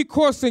had free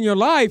course in your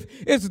life.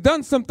 It's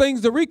done some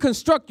things to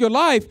reconstruct your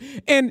life,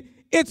 and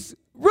it's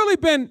really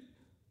been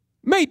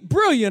made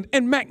brilliant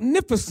and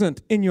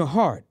magnificent in your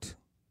heart.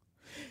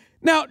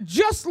 Now,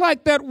 just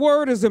like that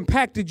word has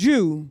impacted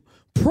you,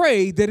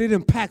 pray that it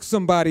impacts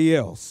somebody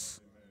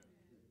else.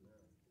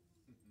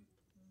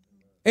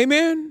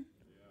 Amen?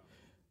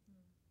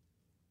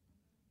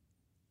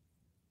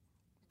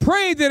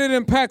 Pray that it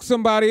impacts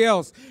somebody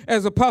else.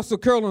 As Apostle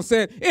Carolyn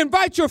said,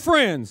 invite your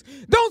friends.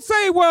 Don't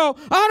say, well,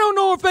 I don't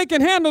know if they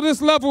can handle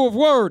this level of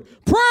word.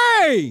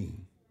 Pray.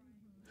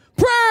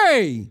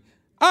 Pray.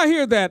 I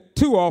hear that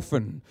too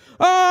often.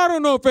 Oh, I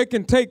don't know if they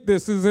can take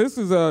this.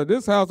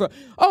 This house.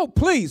 Oh,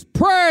 please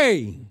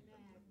pray.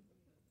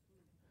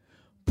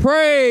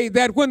 Pray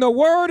that when the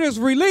word is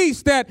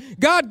released, that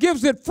God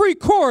gives it free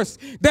course,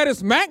 that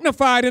it's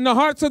magnified in the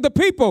hearts of the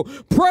people.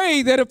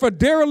 Pray that if a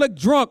derelict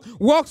drunk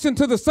walks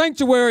into the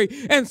sanctuary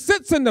and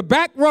sits in the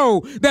back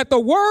row, that the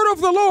word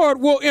of the Lord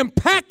will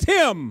impact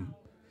him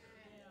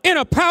in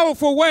a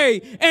powerful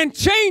way and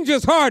change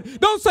his heart.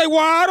 Don't say, well,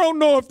 I don't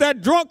know if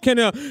that drunk can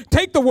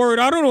take the word.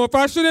 I don't know if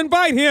I should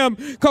invite him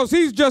because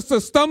he's just a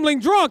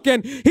stumbling drunk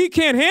and he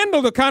can't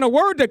handle the kind of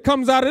word that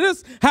comes out of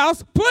this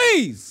house.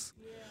 Please,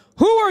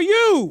 who are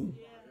you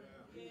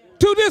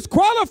to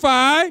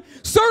disqualify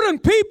certain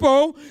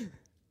people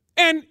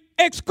and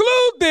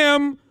exclude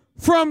them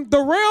from the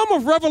realm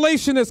of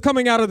revelation that's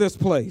coming out of this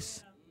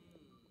place?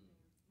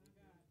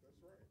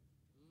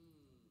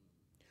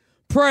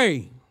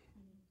 Pray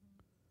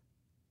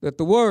that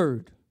the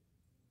word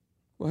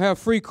will have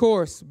free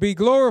course, be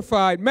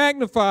glorified,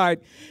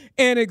 magnified,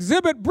 and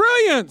exhibit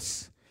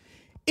brilliance,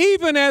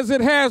 even as it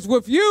has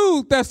with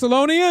you,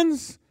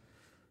 Thessalonians.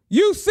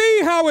 You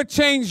see how it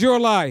changed your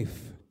life.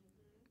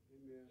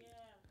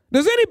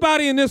 Does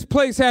anybody in this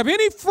place have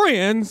any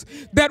friends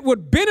that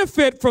would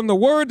benefit from the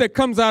word that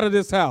comes out of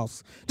this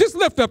house? Just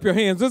lift up your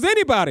hands. Does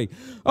anybody?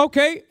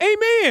 Okay,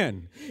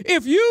 amen.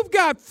 If you've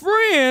got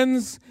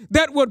friends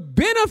that would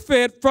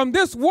benefit from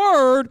this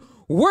word,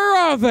 where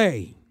are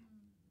they?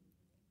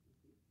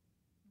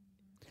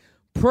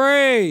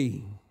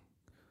 Pray.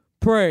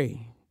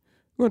 Pray.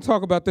 We're going to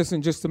talk about this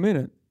in just a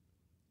minute.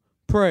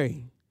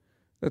 Pray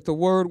that the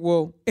word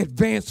will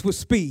advance with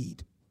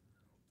speed.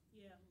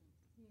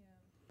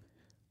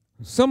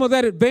 Some of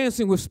that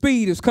advancing with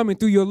speed is coming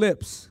through your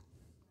lips.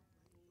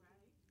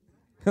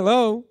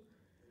 Hello?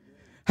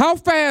 How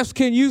fast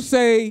can you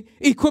say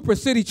Equiper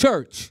City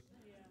Church?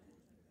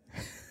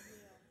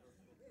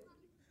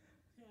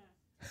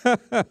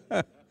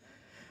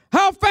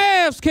 How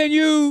fast can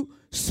you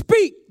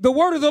speak the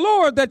word of the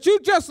Lord that you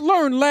just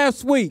learned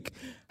last week?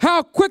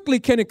 How quickly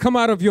can it come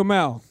out of your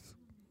mouth?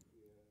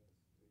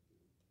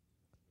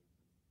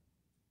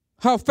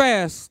 How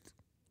fast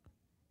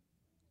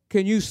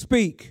can you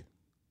speak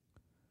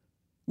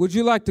would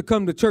you like to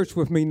come to church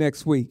with me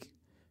next week?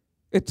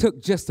 It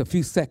took just a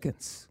few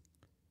seconds.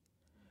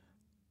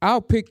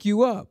 I'll pick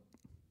you up.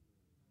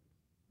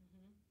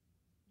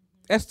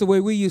 That's the way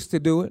we used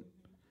to do it.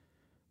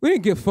 We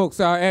didn't give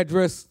folks our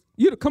address.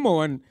 Come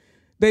on,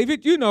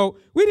 David,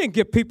 we didn't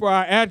give people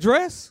our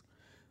address.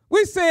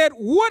 We said,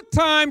 what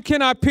time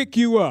can I pick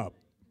you up?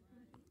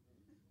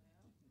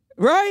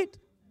 Right?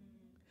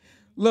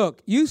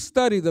 Look, you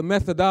study the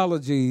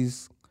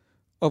methodologies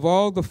of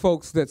all the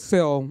folks that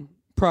sell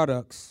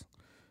products.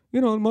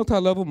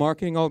 Multi-level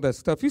marketing, all that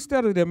stuff. You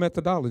study their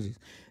methodologies.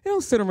 They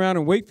don't sit around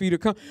and wait for you to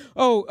come.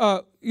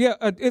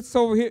 It's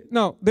over here.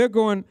 No, they're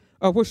going,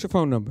 what's your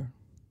phone number?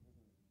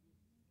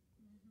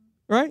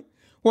 Right?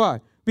 Why?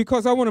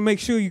 Because I want to make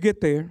sure you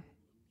get there.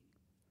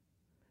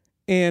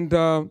 And,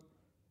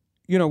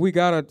 we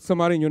got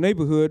somebody in your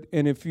neighborhood,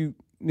 and if you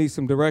need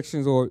some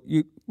directions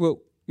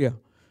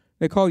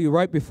they call you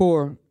right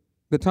before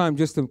the time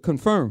just to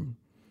confirm.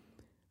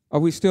 Are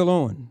we still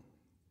on?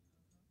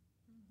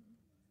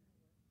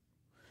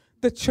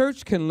 The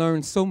church can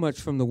learn so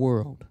much from the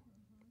world.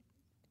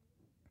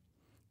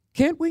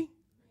 Can't we?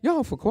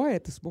 Y'all for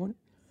quiet this morning.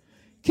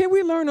 Can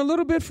we learn a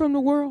little bit from the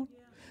world?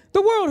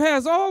 The world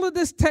has all of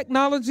this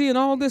technology and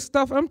all this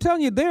stuff. I'm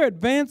telling you, they're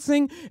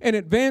advancing and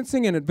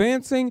advancing and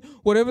advancing.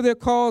 Whatever their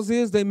cause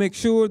is, they make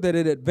sure that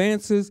it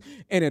advances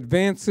and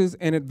advances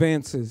and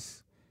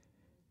advances.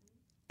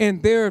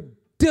 And they're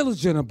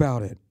diligent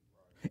about it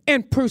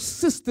and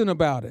persistent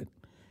about it.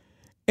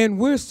 And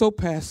we're so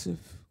passive.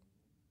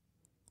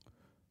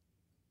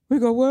 We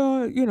go,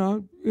 well,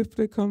 if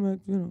they come,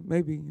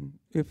 maybe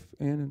if,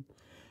 and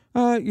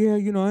I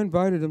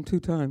invited them 2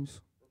 times.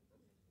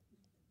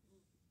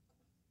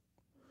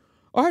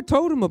 I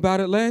told them about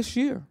it last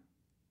year.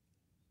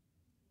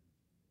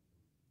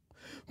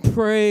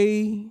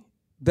 Pray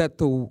that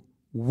the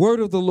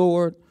word of the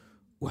Lord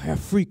will have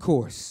free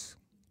course.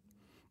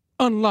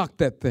 Unlock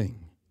that thing.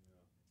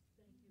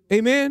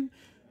 Amen?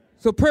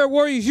 So prayer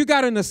warriors, you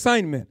got an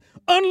assignment.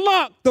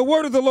 Unlock the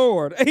word of the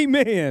Lord.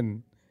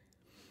 Amen.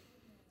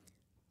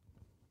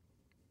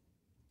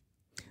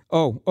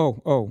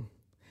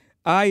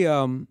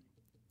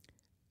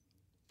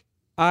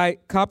 I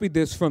copied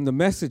this from the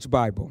Message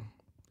Bible.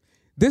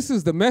 This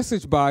is the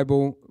Message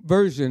Bible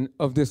version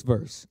of this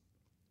verse.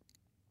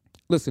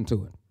 Listen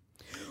to it.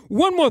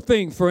 One more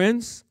thing,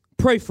 friends.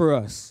 Pray for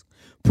us.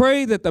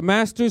 Pray that the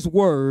Master's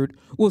word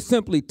will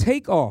simply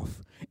take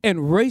off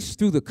and race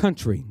through the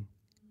country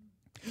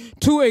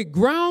to a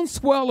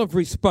groundswell of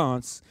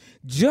response,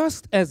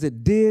 just as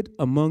it did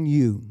among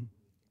you.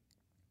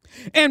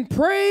 And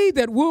pray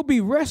that we'll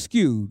be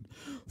rescued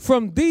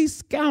from these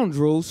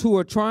scoundrels who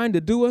are trying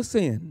to do us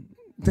in.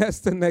 That's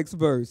the next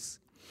verse.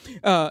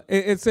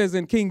 It says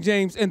in King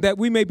James, and that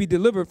we may be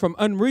delivered from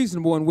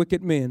unreasonable and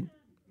wicked men.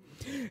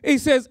 He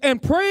says,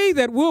 and pray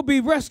that we'll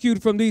be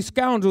rescued from these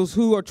scoundrels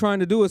who are trying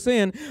to do us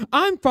in.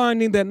 I'm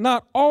finding that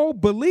not all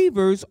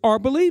believers are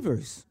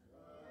believers.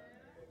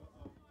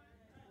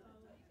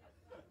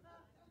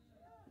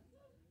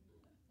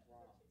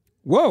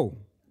 Whoa.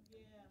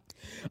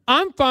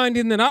 I'm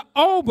finding that not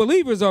all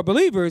believers are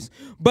believers,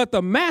 but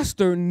the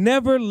Master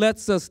never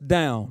lets us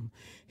down.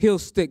 He'll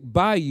stick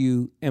by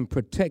you and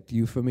protect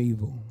you from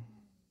evil.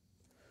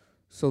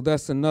 So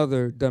that's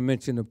another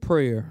dimension of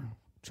prayer,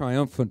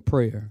 triumphant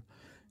prayer.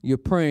 You're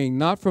praying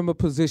not from a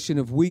position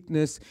of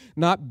weakness,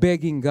 not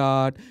begging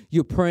God.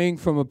 You're praying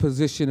from a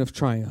position of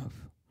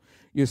triumph.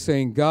 You're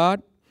saying,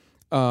 God,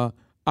 I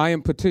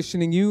am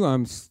petitioning you.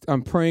 I'm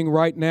praying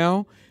right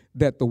now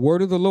that the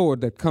word of the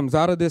Lord that comes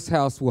out of this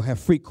house will have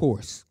free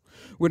course.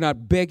 We're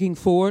not begging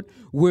for it.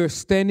 We're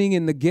standing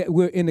in the gap.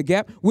 We're in the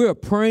gap. We're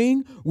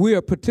praying. We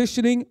are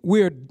petitioning.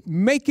 We're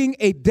making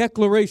a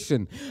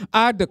declaration.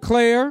 I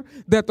declare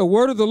that the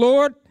word of the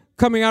Lord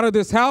coming out of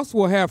this house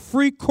will have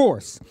free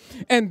course,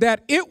 and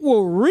that it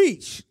will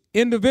reach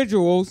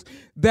individuals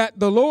that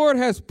the Lord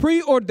has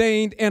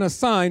preordained and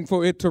assigned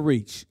for it to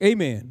reach.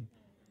 Amen.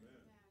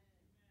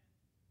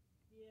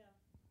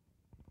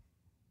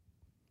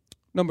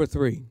 Number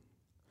three.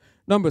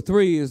 Number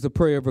 3 is the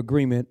prayer of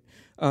agreement.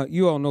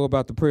 You all know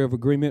about the prayer of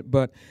agreement,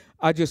 but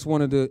I just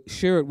wanted to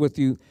share it with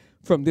you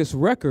from this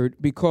record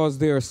because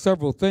there are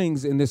several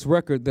things in this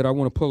record that I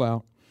want to pull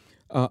out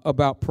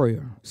about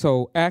prayer.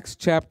 So Acts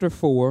chapter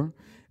 4.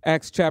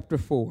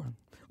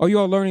 Are you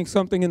all learning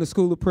something in the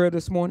school of prayer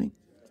this morning?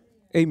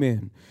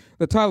 Amen.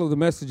 The title of the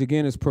message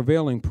again is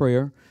Prevailing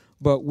Prayer,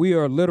 but we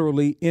are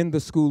literally in the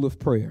school of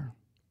prayer.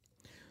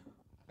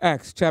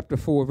 Acts chapter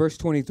 4, verse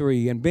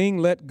 23, and being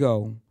let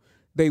go,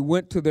 they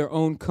went to their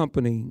own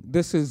company.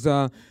 This is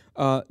look,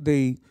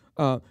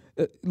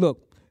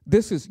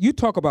 this is, you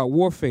talk about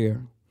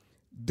warfare.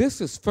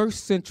 This is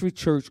first century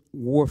church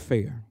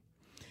warfare.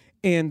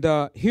 And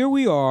here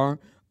we are,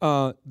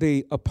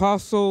 the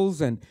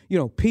apostles and,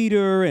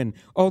 Peter and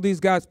all these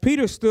guys.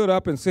 Peter stood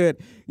up and said,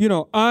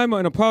 I'm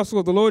an apostle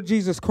of the Lord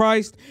Jesus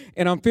Christ,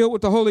 and I'm filled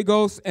with the Holy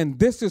Ghost, and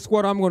this is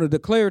what I'm going to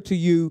declare to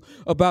you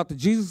about the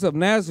Jesus of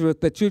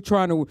Nazareth that you're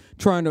trying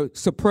to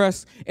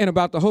suppress, and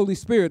about the Holy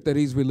Spirit that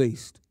he's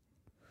released.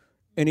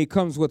 And he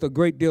comes with a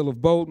great deal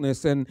of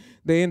boldness, and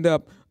they end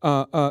up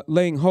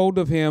laying hold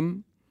of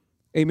him.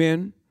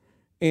 Amen.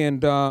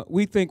 And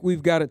we think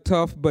we've got it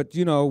tough, but,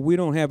 we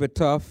don't have it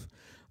tough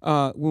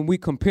when we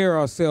compare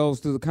ourselves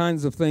to the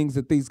kinds of things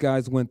that these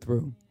guys went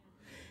through.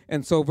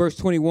 And so verse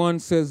 21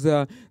 says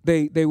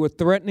they were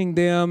threatening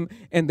them,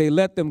 and they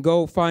let them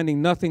go,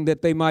 finding nothing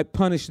that they might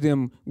punish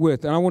them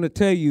with. And I want to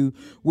tell you,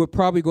 we're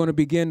probably going to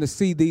begin to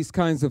see these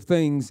kinds of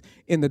things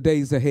in the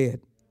days ahead.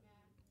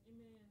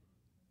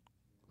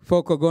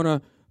 Folk are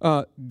going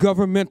to,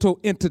 governmental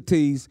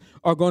entities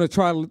are going to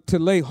try to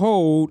lay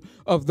hold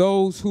of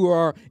those who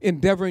are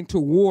endeavoring to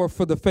war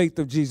for the faith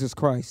of Jesus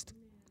Christ.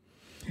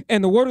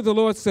 And the word of the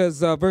Lord says,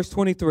 verse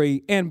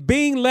 23, and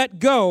being let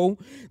go,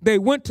 they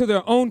went to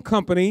their own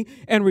company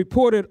and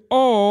reported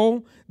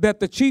all that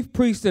the chief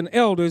priests and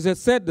elders had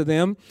said to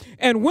them.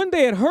 And when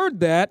they had heard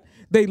that,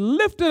 they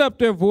lifted up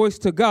their voice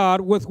to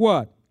God with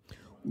what?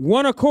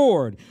 One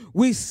accord.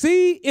 We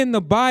see in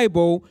the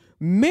Bible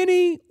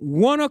many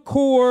one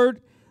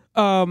accord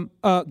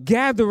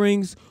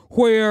gatherings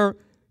where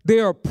they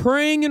are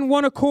praying in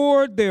one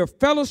accord, they are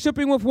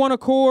fellowshipping with one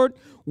accord.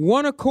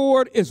 One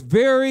accord is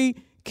very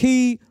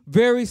key,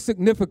 very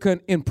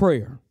significant in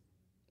prayer.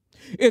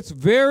 It's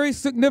very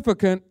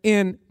significant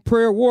in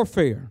prayer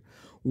warfare.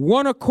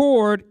 One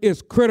accord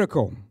is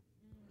critical.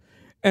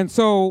 And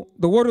so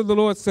the word of the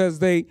Lord says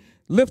they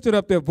lifted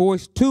up their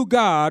voice to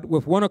God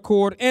with one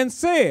accord and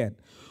said,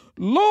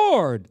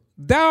 Lord,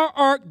 thou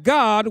art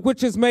God,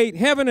 which has made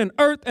heaven and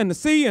earth and the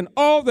sea and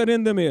all that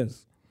in them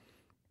is.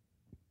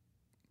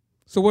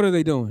 So what are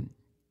they doing?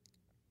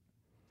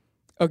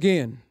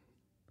 Again,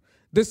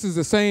 this is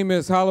the same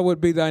as hallowed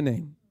be thy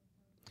name.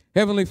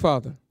 Heavenly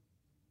Father,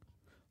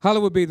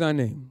 hallowed be thy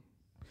name.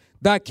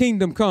 Thy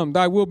kingdom come,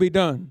 thy will be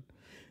done.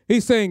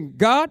 He's saying,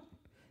 God,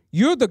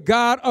 you're the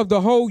God of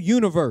the whole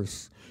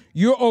universe.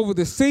 You're over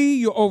the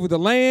sea, you're over the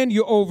land,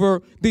 you're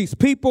over these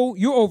people,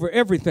 you're over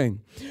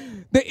everything.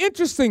 The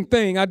interesting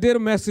thing, I did a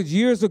message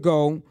years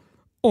ago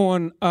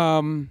on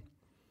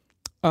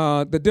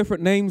the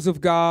different names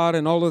of God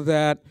and all of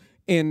that.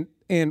 And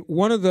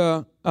one of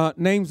the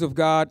names of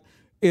God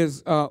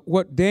is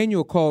what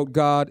Daniel called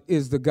God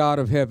is the God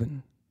of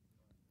heaven.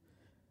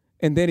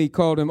 And then he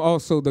called him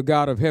also the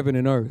God of heaven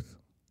and earth.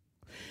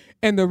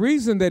 And the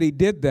reason that he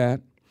did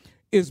that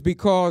is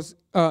because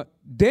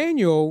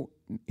Daniel,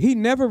 he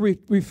never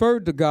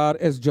referred to God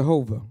as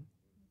Jehovah.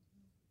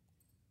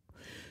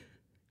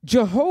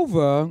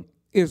 Jehovah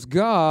is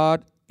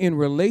God in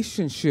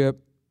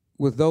relationship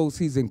with those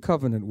he's in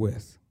covenant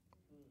with.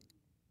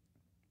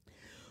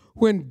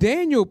 When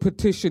Daniel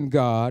petitioned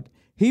God,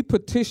 he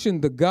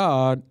petitioned the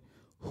God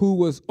who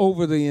was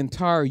over the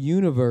entire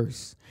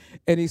universe.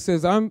 And he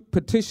says, I'm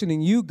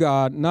petitioning you,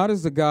 God, not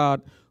as the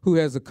God who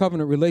has a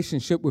covenant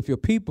relationship with your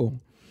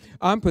people.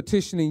 I'm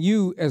petitioning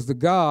you as the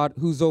God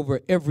who's over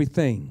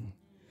everything.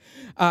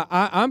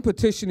 I'm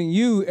petitioning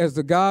you as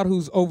the God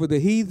who's over the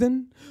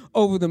heathen,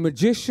 over the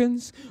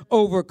magicians,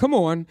 over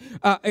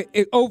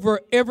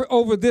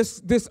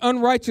this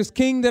unrighteous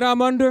king that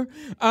I'm under.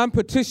 I'm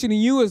petitioning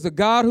you as the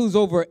God who's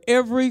over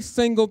every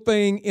single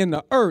thing in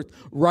the earth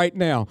right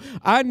now.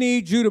 I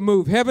need you to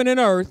move heaven and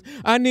earth.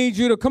 I need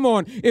you to, come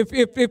on, if a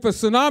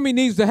tsunami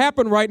needs to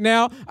happen right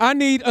now, I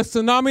need a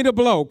tsunami to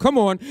blow. Come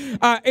on.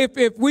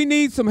 If we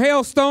need some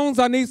hailstones,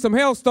 I need some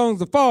hailstones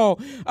to fall.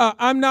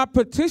 I'm not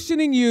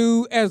petitioning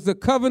you as the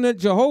covenant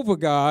Jehovah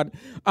God.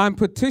 I'm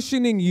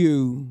petitioning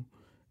you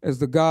as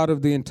the God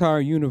of the entire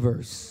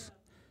universe.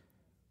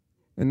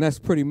 And that's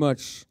pretty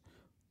much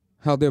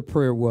how their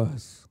prayer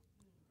was.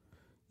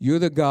 You're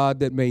the God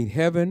that made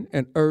heaven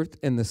and earth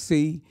and the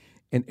sea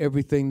and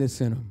everything that's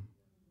in them.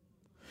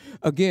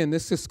 Again,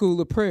 this is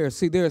school of prayer.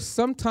 See, there are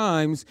some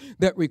times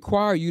that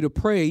require you to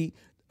pray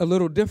a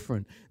little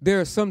different.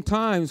 There are some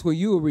times where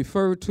you will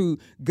refer to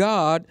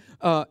God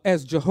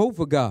as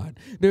Jehovah God.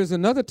 There's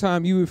another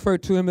time you refer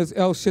to him as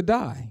El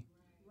Shaddai.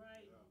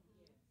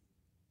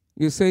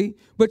 You see?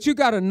 But you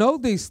got to know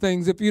these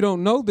things. If you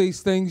don't know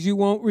these things, you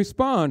won't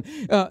respond.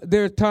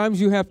 There are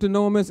times you have to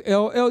know him as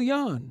El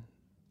Elyon,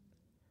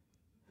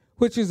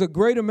 which is a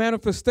greater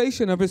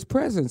manifestation of his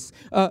presence.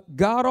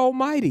 God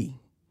Almighty.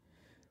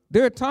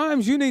 There are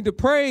times you need to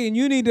pray and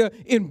you need to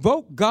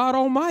invoke God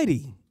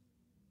Almighty.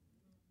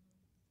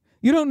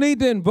 You don't need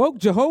to invoke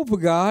Jehovah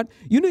God.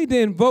 You need to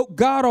invoke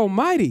God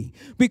Almighty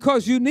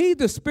because you need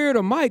the spirit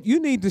of might. You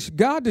need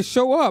God to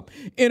show up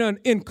in an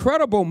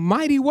incredible,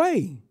 mighty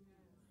way.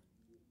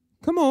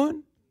 Come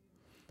on.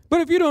 But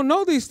if you don't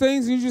know these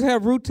things and you just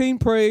have routine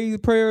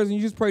prayers and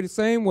you just pray the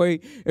same way,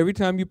 every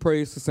time you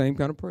pray, it's the same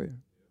kind of prayer.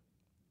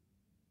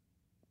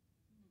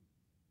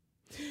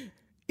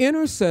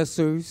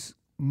 Intercessors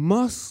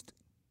must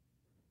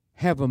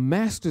have a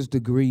master's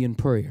degree in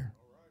prayer.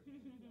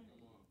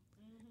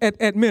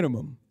 At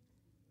minimum.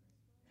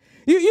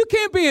 You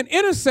can't be an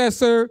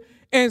intercessor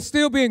and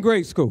still be in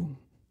grade school.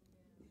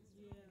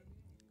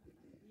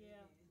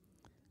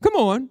 Come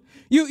on.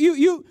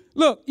 You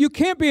look, you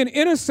can't be an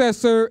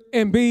intercessor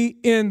and be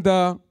in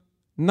the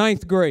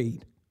 9th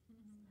grade.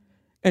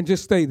 and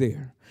just stay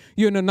there.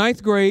 You're in the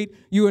ninth grade.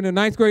 You were in the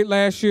ninth grade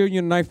last year. You're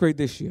in the ninth grade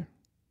this year.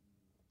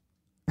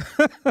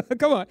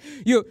 Come on.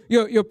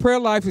 Your prayer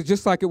life is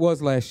just like it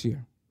was last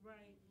year. Right.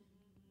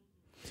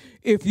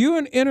 If you're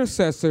an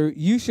intercessor,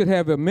 you should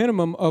have a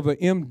minimum of an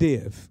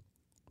MDiv,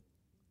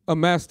 a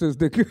master's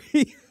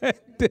degree.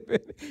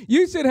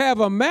 You should have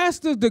a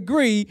master's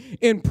degree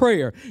in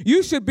prayer.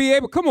 You should be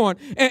able, come on.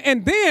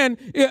 And then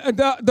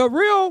the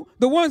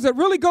ones that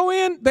really go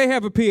in, they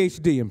have a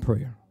PhD in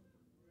prayer.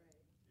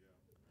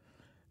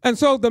 And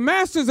so the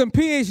masters and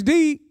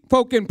PhD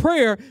folk in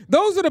prayer,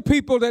 those are the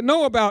people that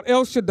know about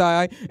El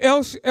Shaddai,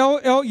 El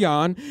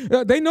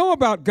Elyon. They know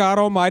about God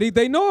Almighty.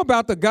 They know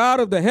about the God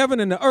of the heaven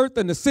and the earth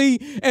and the sea.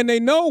 And they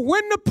know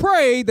when to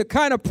pray, the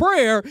kind of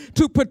prayer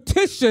to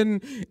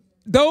petition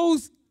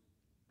those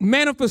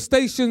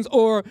manifestations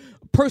or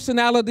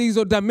personalities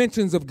or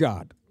dimensions of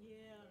God. Yeah,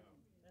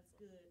 that's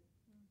good.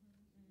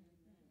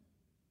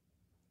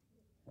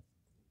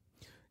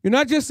 You're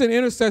not just an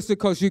intercessor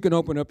because you can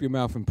open up your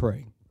mouth and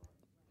pray.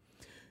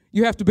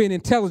 You have to be an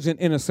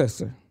intelligent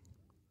intercessor.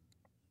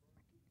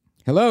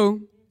 Hello?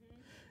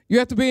 You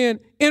have to be an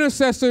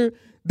intercessor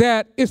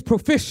that is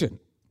proficient.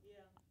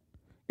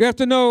 You have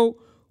to know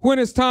when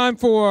it's time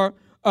for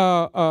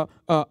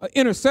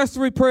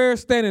intercessory prayer,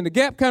 stand in the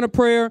gap kind of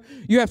prayer.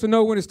 You have to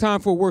know when it's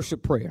time for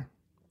worship prayer.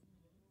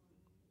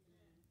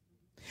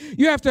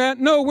 You have to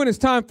know when it's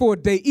time for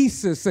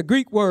deesis, a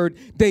Greek word,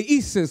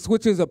 deesis,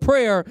 which is a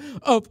prayer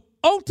of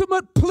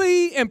ultimate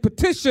plea and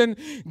petition.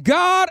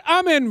 God,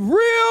 I'm in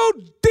real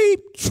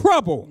deep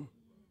trouble.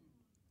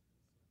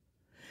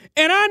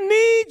 And I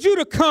need you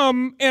to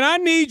come, and I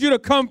need you to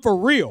come for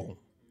real.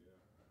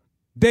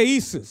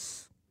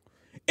 Deesis.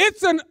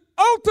 It's an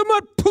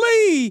ultimate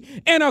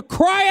plea and a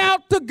cry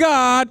out to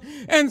God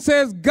and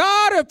says,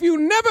 God, if you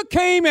never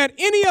came at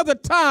any other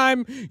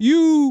time,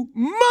 you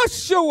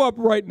must show up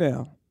right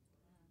now.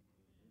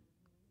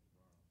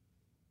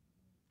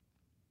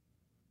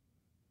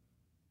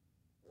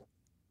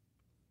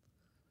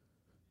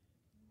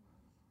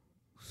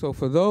 So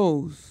for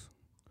those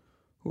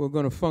who are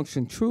going to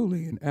function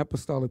truly in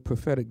apostolic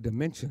prophetic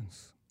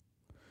dimensions,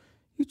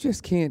 you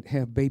just can't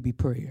have baby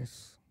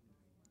prayers.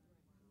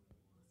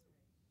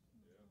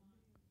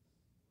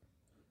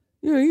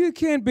 You know, you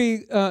can't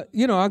be,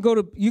 you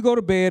go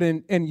to bed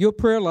and your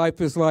prayer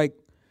life is like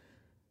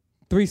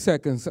 3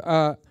 seconds.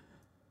 Now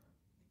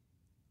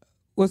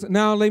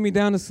lay me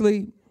down to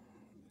sleep.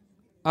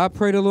 I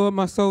pray the Lord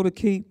my soul to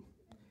keep.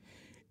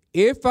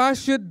 If I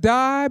should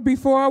die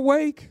before I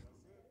wake,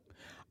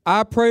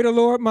 I pray the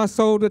Lord my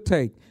soul to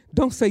take.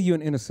 Don't say you're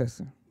an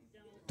intercessor.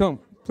 Don't,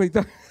 please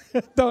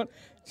don't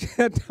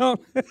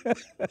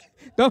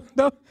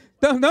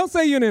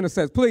say you're an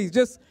intercessor. Please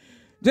just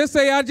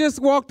say I just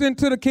walked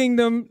into the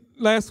kingdom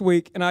last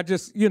week and I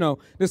just,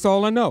 that's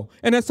all I know.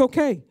 And that's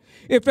okay.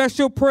 If that's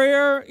your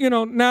prayer,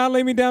 now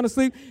lay me down to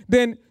sleep,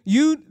 then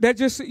you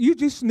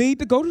just need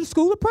to go to the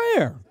school of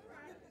prayer.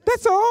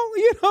 That's all.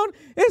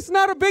 It's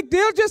not a big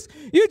deal.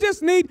 You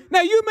just need,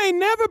 now you may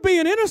never be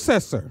an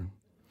intercessor,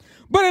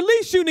 but at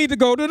least you need to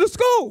go to the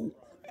school.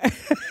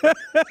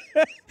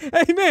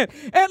 Amen.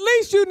 At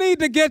least you need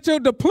to get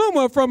your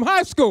diploma from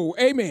high school.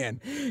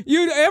 Amen.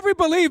 Every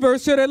believer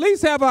should at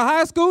least have a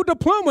high school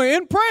diploma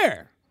in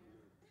prayer.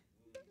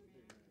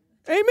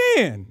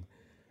 Amen.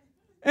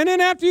 And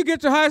then after you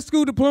get your high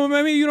school diploma,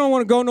 maybe you don't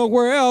want to go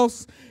nowhere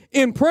else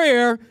in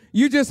prayer.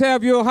 You just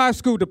have your high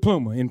school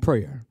diploma in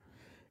prayer.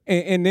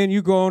 And then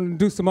you go on and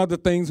do some other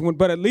things.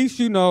 But at least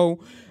you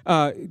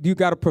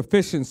got a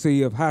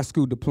proficiency of high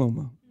school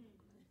diploma.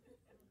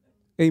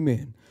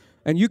 Amen.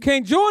 And you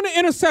can't join the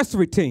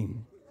intercessory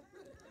team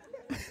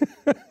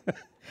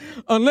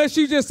unless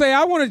you just say,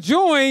 I want to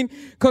join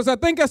because I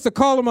think that's the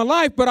call of my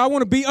life, but I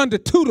want to be under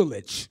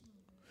tutelage.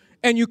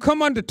 And you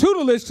come under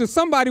tutelage to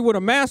somebody with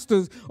a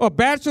master's or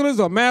bachelor's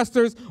or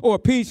master's or a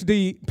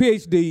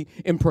PhD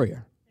in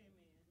prayer.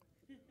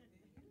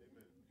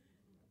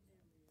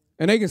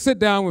 And they can sit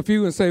down with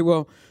you and say,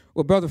 well,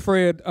 Brother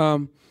Fred,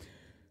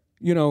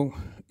 your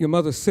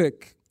mother's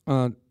sick.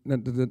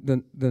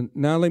 The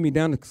now lay me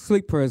down to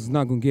sleep prayer is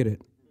not going to get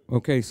it.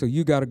 Okay, so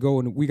you got to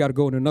go and we got to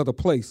go in another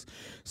place.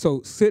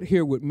 So sit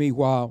here with me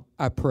while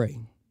I pray.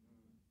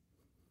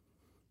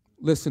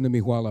 Listen to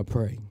me while I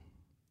pray.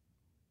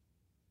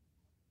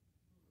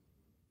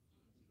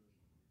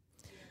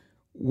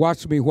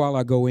 Watch me while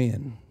I go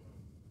in.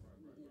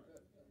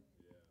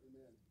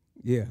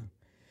 Yeah.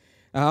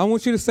 I don't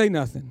want you to say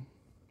nothing.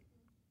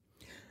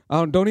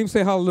 Don't even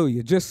say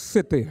hallelujah. Just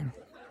sit there.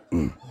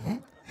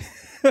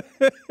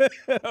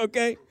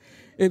 Okay?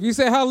 If you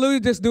say hallelujah,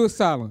 just do it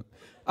silent.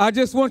 I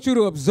just want you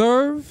to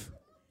observe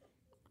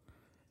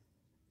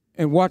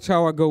and watch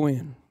how I go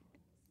in.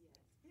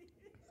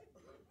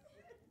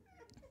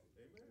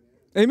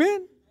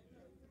 Amen?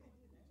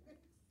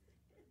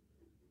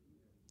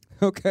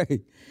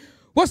 Okay.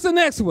 What's the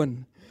next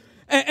one?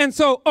 And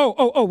so,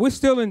 we're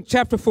still in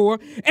chapter 4.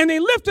 And they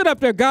lifted up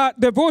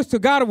their voice to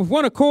God with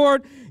one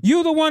accord.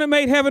 You the one that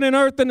made heaven and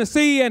earth and the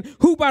sea, and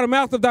who by the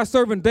mouth of thy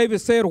servant David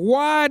said,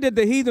 why did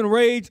the heathen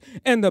rage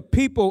and the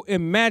people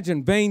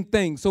imagine vain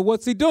things? So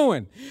what's he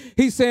doing?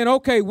 He's saying,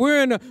 okay,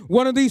 we're in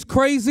one of these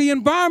crazy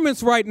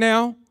environments right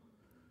now.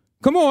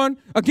 Come on.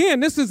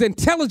 Again, this is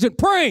intelligent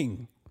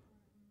praying.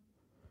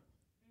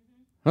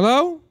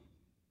 Hello?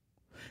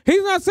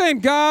 He's not saying,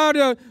 God,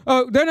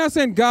 they're not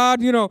saying,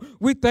 God,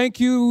 we thank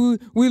you,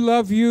 we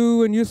love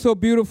you, and you're so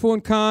beautiful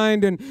and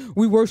kind, and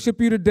we worship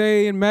you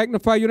today and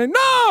magnify your name.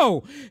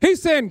 No! He's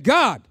saying,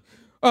 God,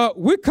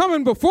 we're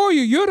coming before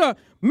you. You're the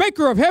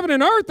maker of heaven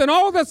and earth and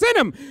all that's in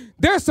them.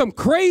 There's some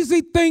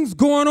crazy things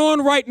going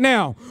on right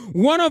now.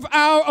 One of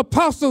our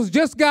apostles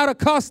just got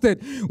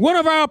accosted. One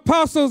of our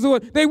apostles,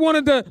 they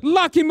wanted to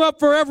lock him up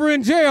forever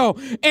in jail.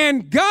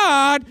 And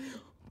God,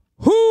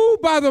 who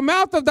by the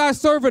mouth of thy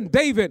servant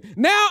David,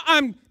 now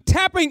I'm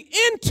tapping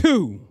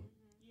into,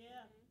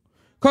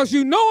 because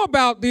you know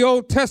about the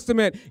Old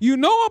Testament, you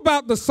know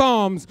about the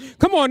Psalms.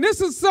 Come on, this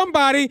is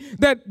somebody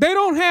that they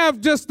don't have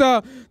just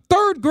a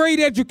third grade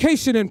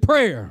education in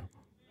prayer.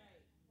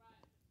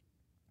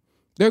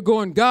 They're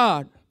going,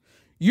 God,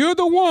 you're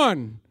the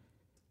one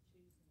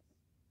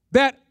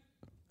that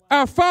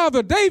our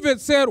father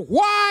David said,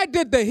 why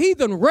did the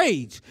heathen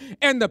rage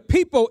and the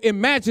people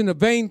imagine a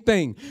vain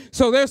thing?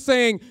 So they're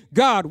saying,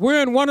 God,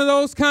 we're in one of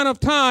those kind of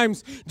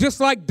times, just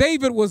like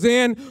David was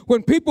in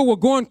when people were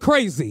going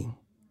crazy.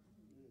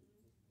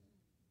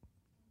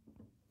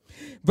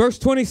 Verse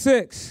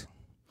 26,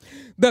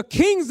 the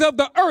kings of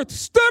the earth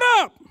stood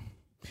up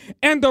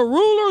and the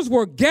rulers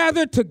were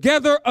gathered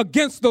together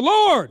against the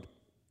Lord.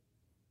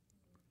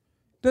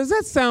 Does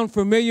that sound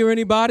familiar,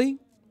 anybody?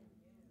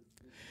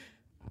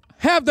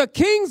 Have the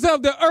kings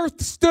of the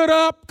earth stood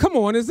up? Come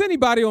on, is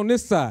anybody on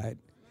this side?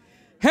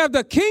 Have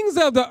the kings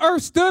of the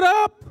earth stood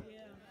up?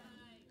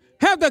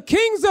 Have the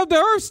kings of the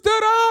earth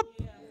stood up?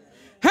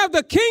 Have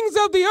the kings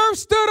of the earth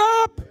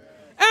stood up?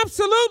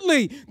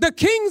 Absolutely. The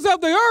kings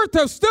of the earth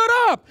have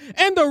stood up,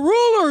 and the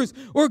rulers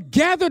were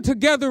gathered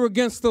together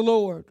against the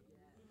Lord.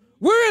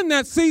 We're in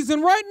that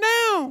season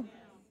right now.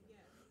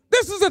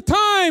 This is a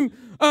time,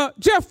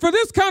 Jeff, for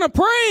this kind of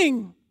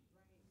praying.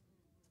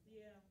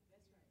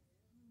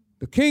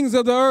 The kings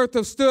of the earth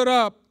have stood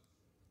up.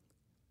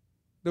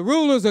 The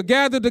rulers are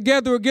gathered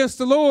together against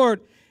the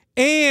Lord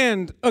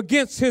and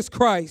against his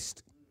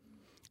Christ.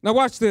 Now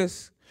watch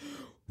this.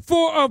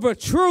 For of a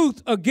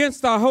truth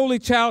against thy holy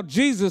child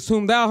Jesus,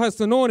 whom thou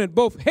hast anointed,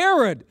 both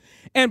Herod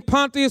and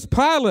Pontius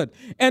Pilate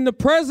and the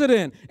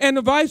president and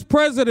the vice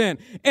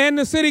president and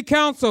the city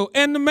council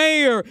and the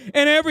mayor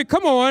and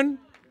come on.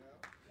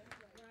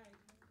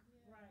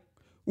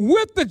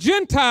 With the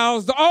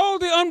Gentiles, all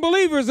the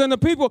unbelievers and the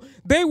people,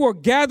 they were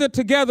gathered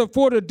together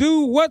for to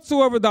do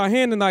whatsoever thy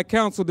hand and thy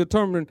counsel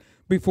determined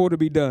before to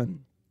be done.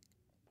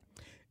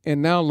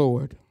 And now,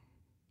 Lord.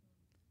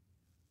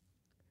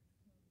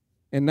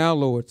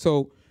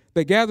 So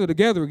they gathered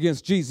together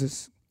against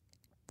Jesus.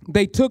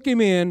 They took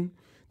him in.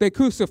 They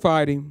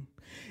crucified him.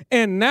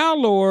 And now,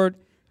 Lord,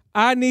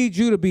 I need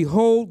you to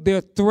behold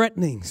their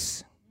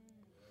threatenings.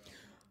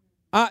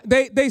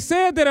 They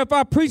said that if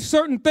I preach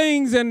certain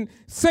things and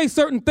say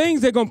certain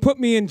things, they're going to put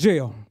me in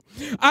jail.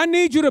 I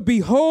need you to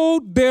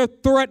behold their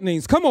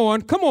threatenings. Come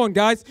on,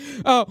 guys.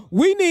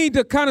 We need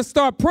to kind of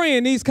start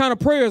praying these kind of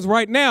prayers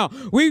right now.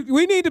 We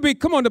need to be,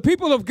 the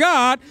people of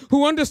God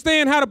who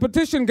understand how to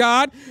petition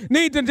God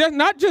need to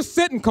not just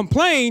sit and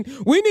complain.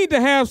 We need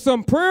to have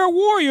some prayer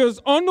warriors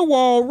on the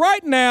wall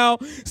right now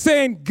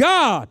saying,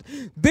 God,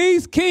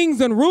 these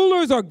kings and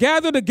rulers are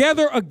gathered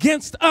together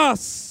against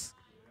us.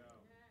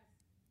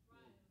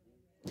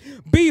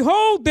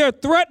 Behold their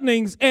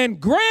threatenings, and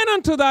grant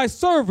unto thy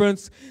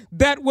servants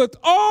that with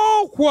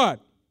all what?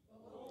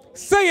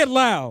 Say it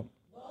loud.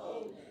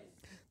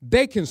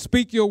 They can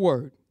speak your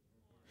word.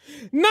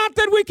 Not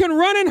that we can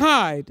run and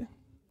hide.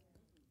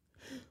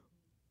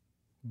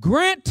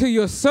 Grant to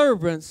your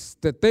servants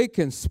that they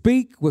can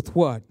speak with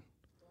what?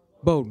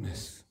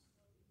 Boldness.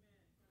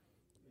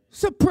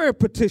 It's a prayer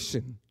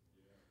petition.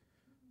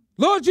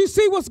 Lord, you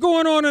see what's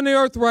going on in the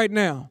earth right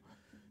now.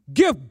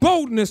 Give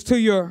boldness to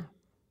your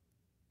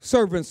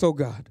servants, O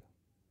God,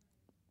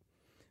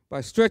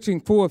 by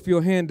stretching forth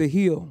your hand to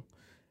heal,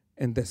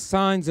 and that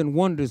signs and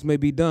wonders may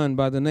be done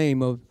by the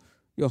name of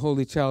your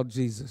holy child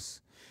Jesus.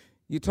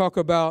 You talk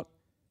about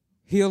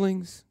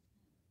healings,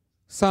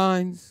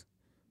 signs,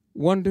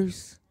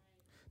 wonders.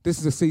 This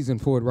is the season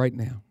for it right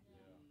now.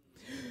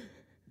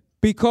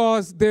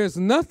 Because there's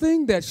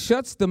nothing that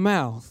shuts the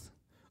mouth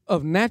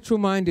of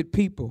natural-minded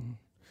people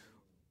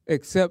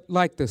except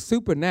like the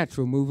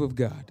supernatural move of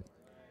God.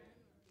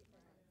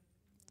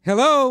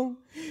 Hello?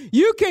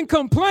 You can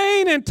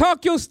complain and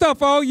talk your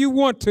stuff all you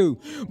want to,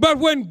 but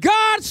when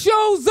God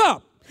shows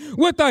up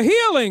with a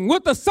healing,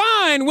 with a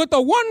sign, with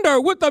a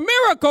wonder, with a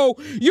miracle,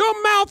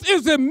 your mouth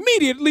is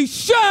immediately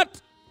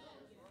shut.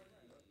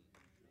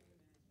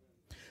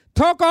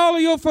 Talk all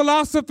of your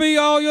philosophy,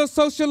 all your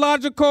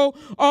sociological,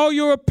 all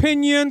your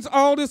opinions,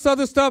 all this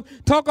other stuff.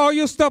 Talk all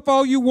your stuff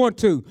all you want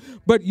to.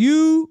 But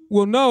you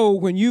will know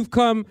when you've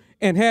come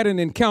and had an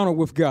encounter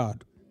with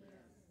God.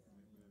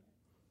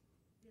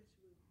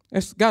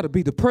 That's got to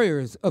be the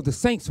prayers of the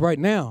saints right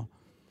now.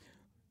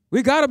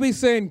 We got to be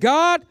saying,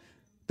 God,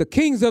 the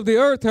kings of the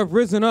earth have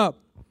risen up.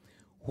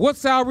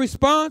 What's our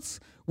response?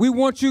 We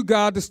want you,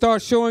 God, to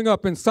start showing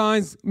up in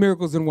signs,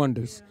 miracles, and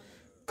wonders.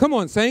 Come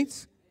on,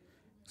 saints.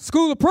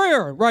 School of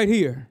prayer right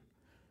here.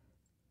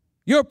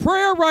 Your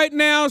prayer right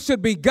now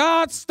should be,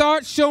 God,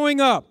 start showing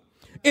up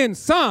in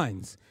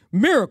signs,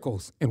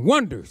 miracles, and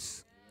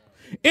wonders.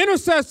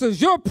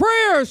 Intercessors, your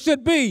prayer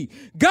should be,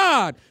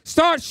 God,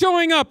 start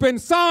showing up in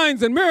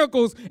signs and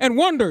miracles and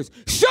wonders.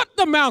 Shut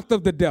the mouth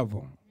of the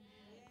devil.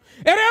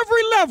 At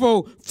every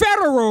level,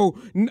 federal,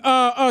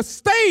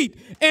 state,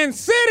 and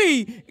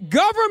city,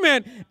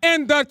 government,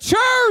 and the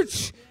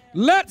church,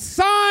 let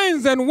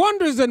signs and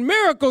wonders and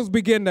miracles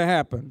begin to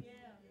happen.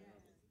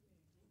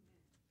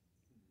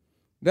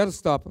 That'll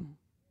stop them.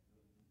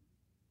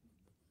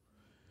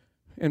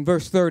 In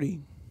verse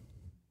 30,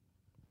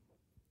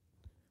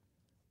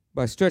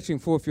 by stretching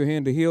forth your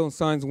hand to heal,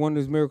 signs,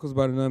 wonders, miracles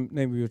by the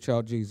name of your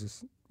child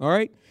Jesus. All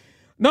right?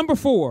 Number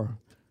four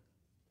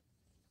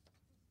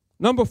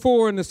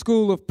in the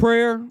school of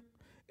prayer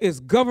is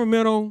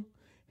governmental,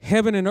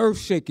 heaven and earth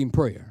shaking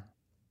prayer.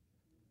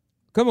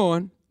 Come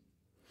on.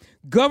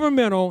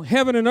 Governmental,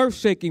 heaven and earth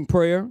shaking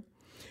prayer.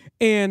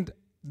 And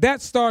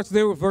that starts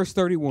there with verse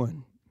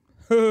 31.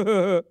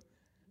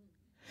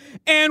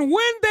 And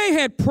when they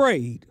had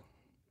prayed,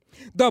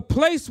 the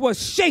place was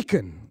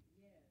shaken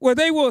where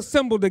they were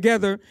assembled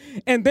together,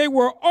 and they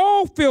were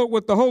all filled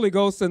with the Holy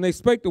Ghost, and they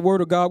spake the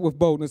word of God with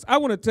boldness. I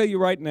want to tell you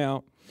right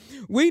now,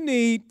 we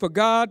need for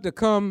God to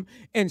come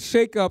and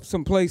shake up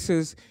some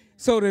places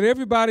so that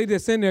everybody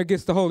that's in there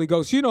gets the Holy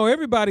Ghost. You know,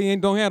 everybody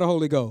don't have the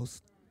Holy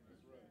Ghost.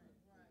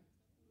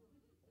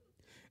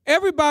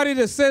 Everybody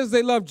that says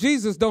they love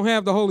Jesus don't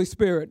have the Holy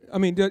Spirit. I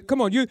mean, come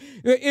on, you're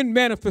in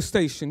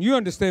manifestation. You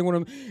understand what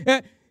I'm...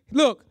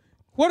 Look,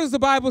 what does the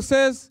Bible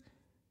says?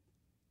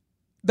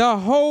 The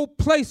whole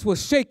place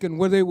was shaken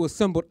where they were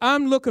assembled.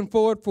 I'm looking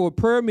forward for a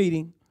prayer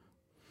meeting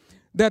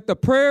that the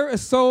prayer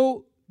is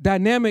so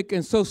dynamic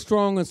and so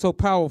strong and so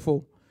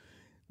powerful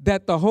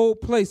that the whole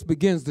place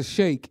begins to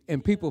shake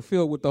and people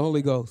filled with the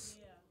Holy Ghost.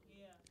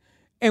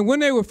 And when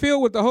they were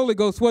filled with the Holy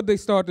Ghost, what did they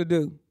start to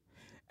do?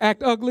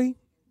 Act ugly?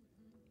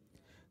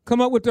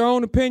 Come up with their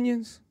own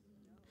opinions?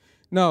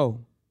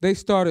 No. They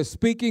started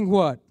speaking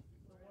what?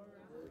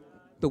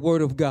 The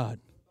word of God.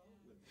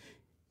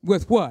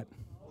 With what?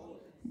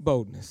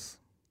 Boldness.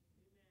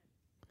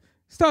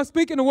 Start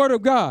speaking the word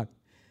of God.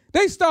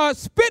 They start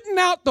spitting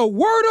out the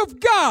word of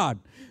God,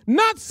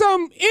 not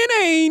some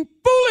inane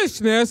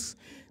foolishness.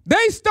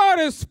 They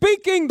started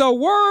speaking the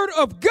word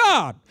of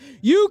God.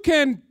 You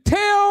can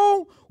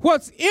tell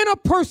what's in a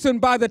person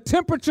by the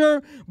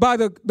temperature, by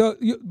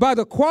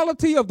the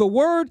quality of the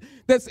word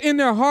that's in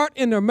their heart,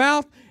 in their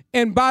mouth,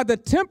 and by the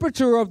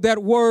temperature of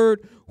that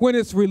word when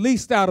it's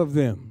released out of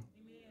them.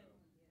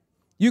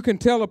 You can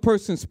tell a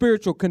person's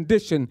spiritual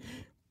condition,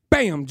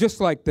 bam, just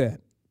like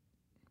that.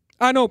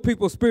 I know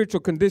people's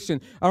spiritual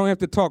condition. I don't have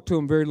to talk to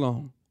them very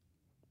long.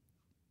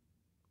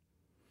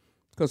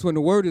 Because when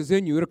the word is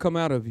in you, it'll come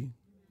out of you.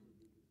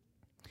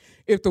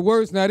 If the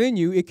word's not in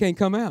you, it can't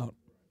come out.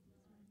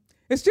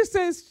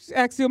 It's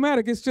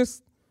axiomatic. It's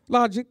just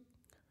logic.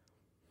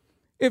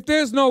 If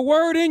there's no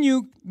word in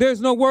you,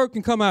 there's no word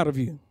can come out of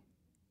you.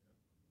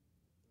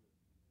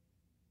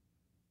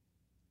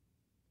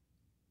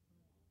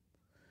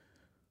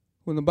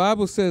 When the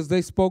Bible says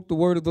they spoke the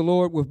word of the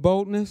Lord with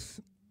boldness,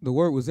 the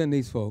word was in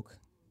these folk.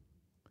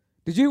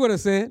 Did you hear what I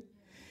said?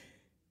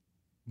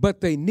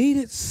 But they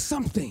needed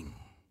something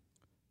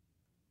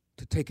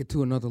to take it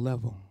to another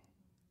level.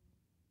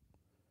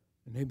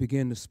 And they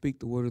began to speak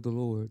the word of the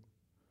Lord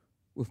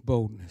with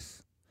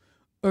boldness.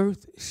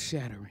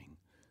 Earth-shattering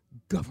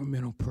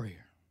governmental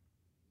prayer.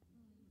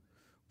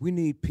 We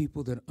need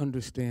people that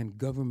understand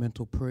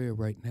governmental prayer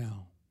right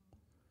now.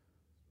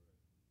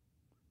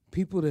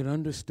 People that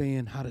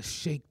understand how to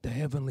shake the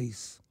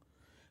heavenlies,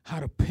 how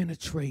to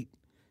penetrate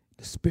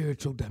the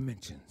spiritual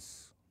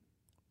dimensions.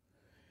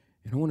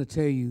 And I want to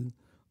tell you,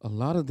 a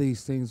lot of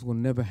these things will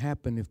never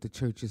happen if the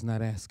church is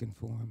not asking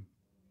for them.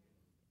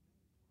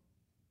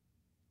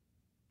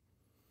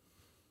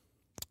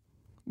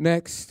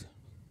 Next,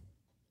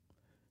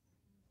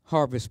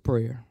 harvest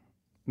prayer.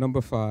 Number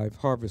 5,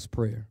 harvest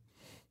prayer.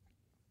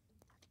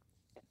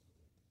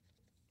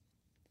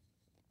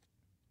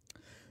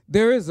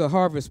 There is a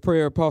harvest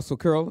prayer, Apostle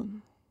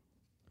Carolyn.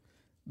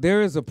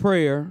 There is a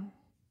prayer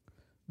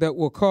that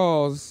will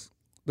cause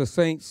the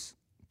saints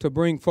to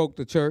bring folk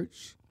to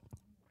church.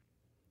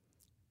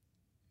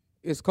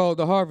 It's called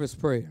the harvest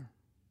prayer.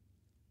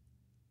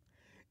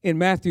 In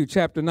Matthew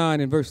chapter 9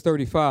 and verse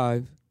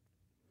 35,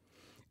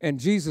 and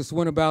Jesus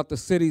went about the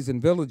cities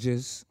and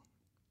villages,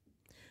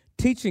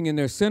 teaching in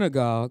their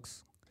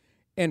synagogues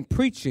and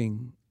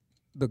preaching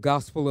the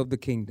gospel of the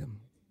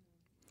kingdom.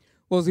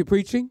 What was he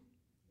preaching?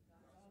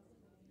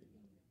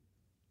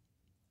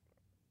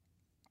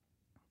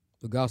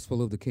 the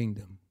gospel of the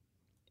kingdom,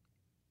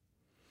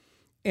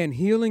 and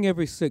healing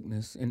every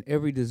sickness and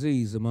every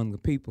disease among the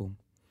people.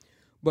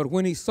 But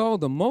when he saw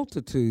the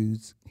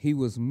multitudes, he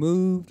was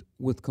moved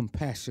with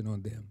compassion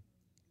on them.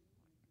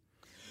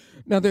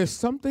 Now, there's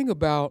something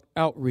about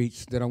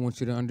outreach that I want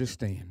you to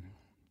understand.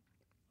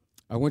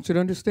 I want you to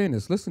understand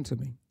this. Listen to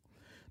me.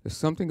 There's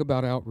something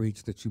about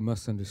outreach that you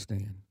must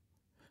understand.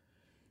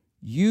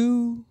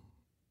 You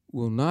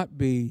will not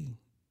be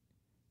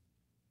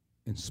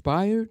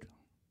inspired,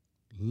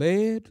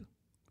 led,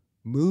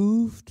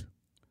 moved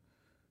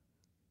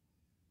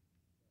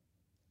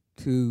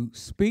to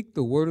speak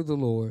the word of the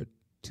Lord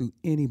to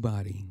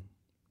anybody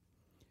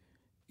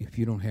if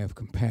you don't have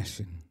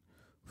compassion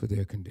for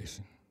their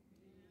condition.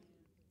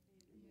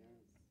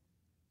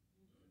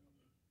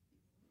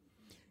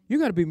 You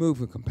got to be moved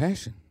with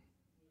compassion.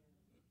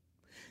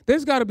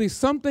 There's got to be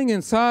something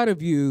inside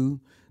of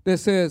you that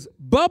says,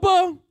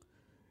 Bubba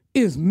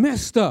is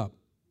messed up.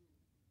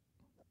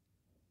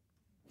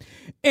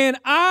 And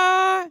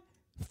I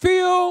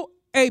feel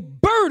a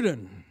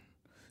burden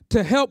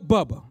to help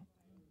Bubba.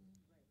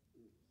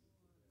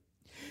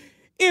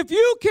 If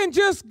you can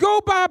just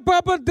go by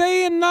Bubba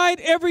day and night,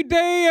 every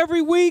day,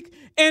 every week,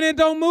 and it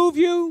don't move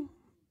you,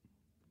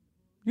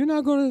 you're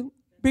not going to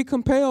be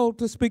compelled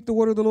to speak the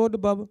word of the Lord to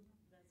Bubba.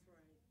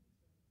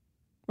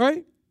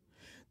 Right?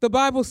 The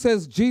Bible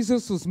says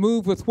Jesus was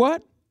moved with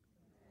what?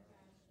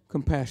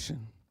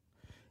 Compassion.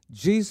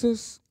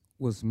 Jesus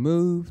was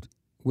moved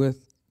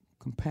with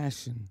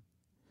compassion.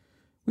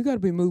 We got to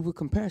be moved with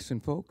compassion,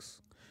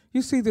 folks.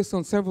 You see this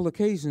on several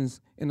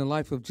occasions in the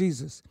life of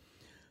Jesus.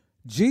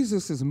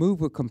 Jesus is moved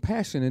with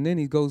compassion, and then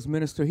he goes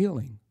minister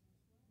healing.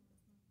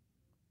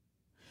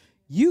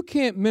 You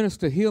can't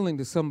minister healing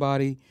to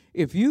somebody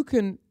if you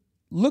can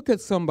look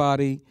at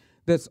somebody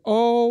that's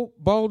all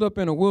balled up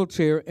in a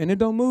wheelchair and it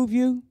don't move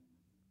you.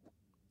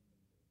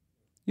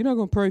 You're not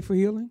going to pray for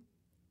healing.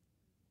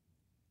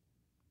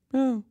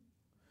 No.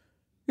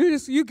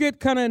 You get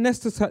kind of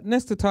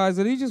anesthetized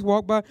and you just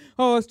walk by.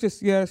 Oh, it's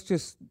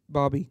just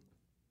Bobby.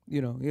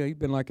 He's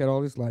been like that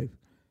all his life.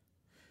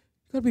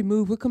 You got to be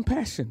moved with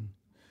compassion.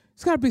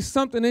 It's got to be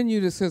something in you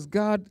that says,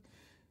 God,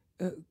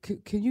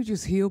 can you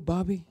just heal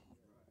Bobby?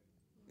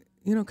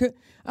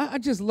 I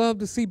just love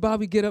to see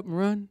Bobby get up and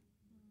run.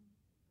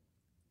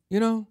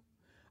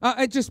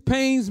 It just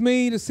pains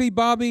me to see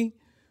Bobby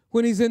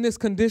when he's in this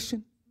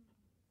condition.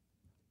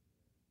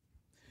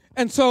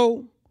 And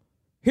so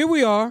here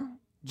we are,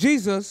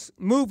 Jesus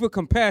moved with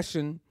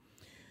compassion,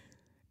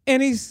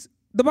 and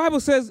the Bible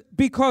says,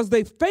 because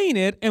they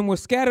fainted and were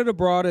scattered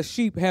abroad as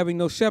sheep having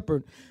no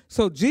shepherd.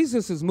 So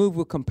Jesus is moved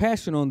with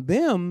compassion on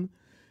them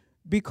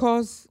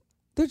because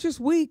they're just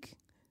weak.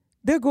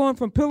 They're going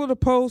from pillar to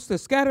post. They're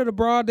scattered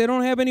abroad. They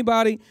don't have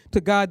anybody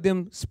to guide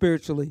them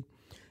spiritually.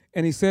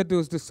 And he said to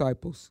his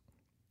disciples,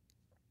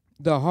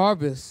 the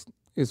harvest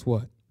is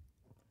what?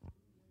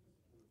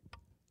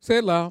 Say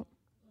it loud.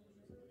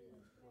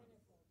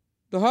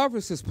 The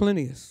harvest is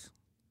plenteous.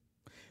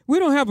 We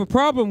don't have a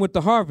problem with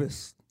the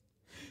harvest.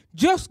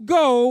 Just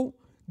go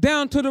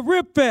down to the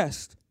Rib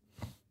Fest.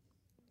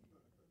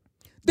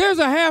 There's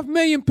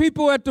 500,000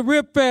 people at the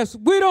Rib Fest.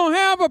 We don't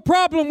have a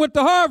problem with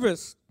the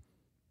harvest.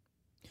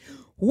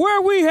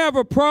 Where we have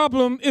a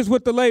problem is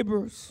with the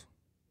laborers.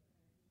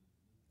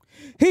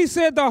 He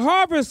said the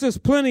harvest is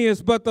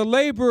plenteous, but the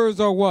laborers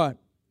are what?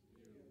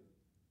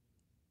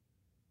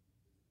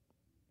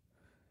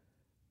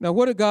 Now,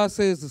 what did God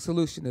say is the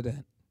solution to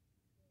that?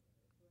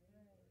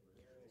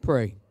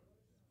 Pray.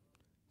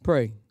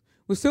 Pray.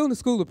 We're still in the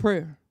school of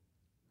prayer.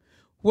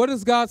 What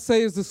does God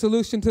say is the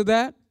solution to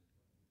that?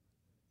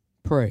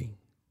 Pray.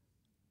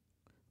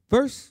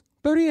 Verse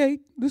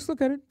 38, just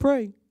look at it.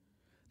 Pray.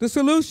 The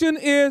solution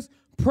is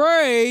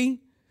pray,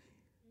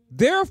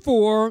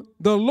 therefore,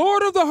 the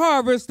Lord of the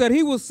harvest, that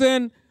he will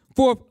send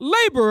forth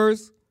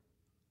laborers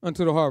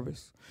unto the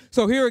harvest.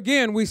 So here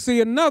again, we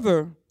see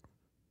another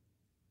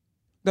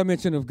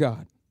dimension of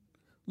God,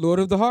 Lord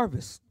of the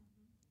harvest.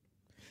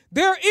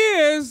 There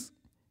is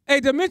a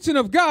dimension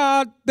of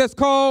God that's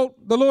called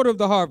the Lord of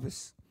the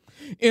harvest.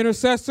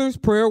 Intercessors,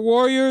 prayer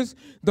warriors,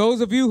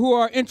 those of you who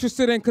are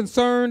interested and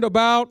concerned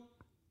about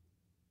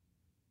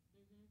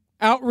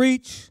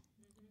outreach,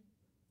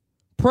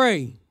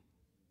 pray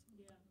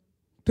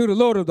to the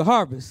Lord of the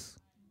harvest.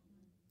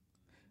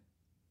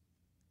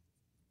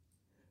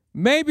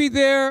 Maybe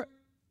they're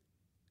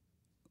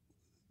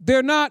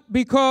not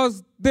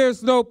because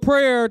there's no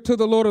prayer to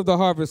the Lord of the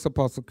harvest,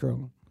 Apostle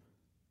Carolyn.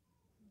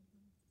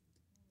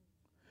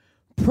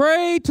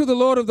 Pray to the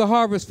Lord of the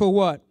harvest for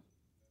what?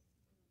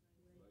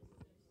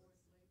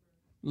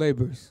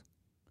 Laborers.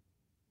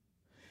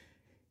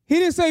 He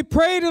didn't say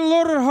pray to the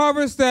Lord of the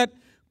harvest that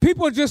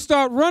people just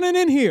start running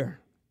in here.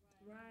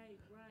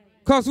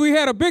 Because we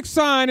had a big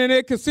sign and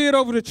they could see it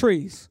over the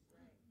trees.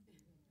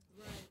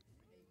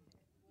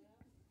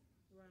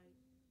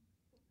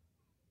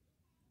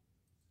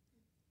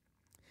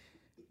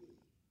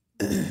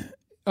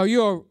 Are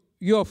you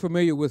all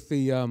familiar with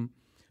the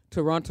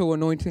Toronto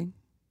anointing?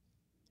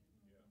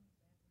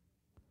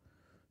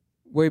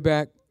 Way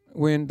back,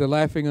 when the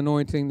Laughing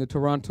Anointing, the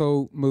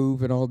Toronto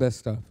move, and all that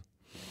stuff.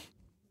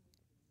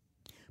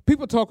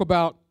 People talk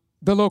about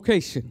the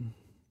location.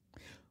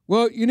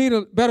 Well, you need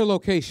a better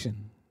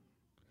location.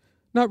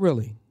 Not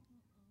really.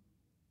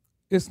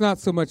 It's not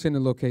so much in the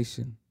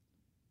location.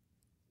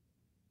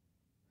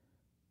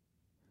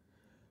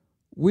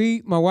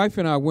 My wife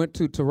and I went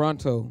to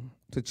Toronto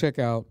to check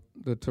out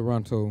the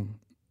Toronto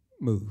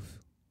move.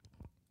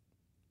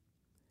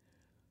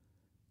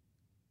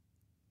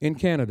 In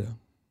Canada.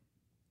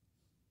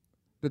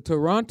 It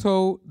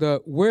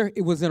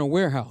was in a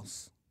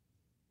warehouse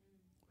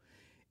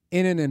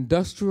in an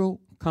industrial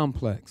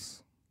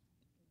complex.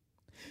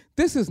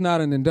 This is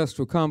not an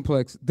industrial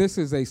complex. This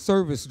is a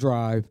service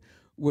drive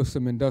with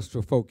some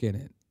industrial folk in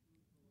it.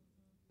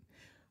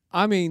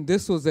 I mean,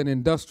 this was an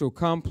industrial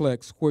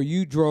complex where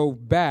you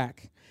drove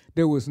back.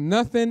 There was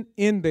nothing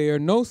in there,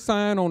 no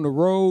sign on the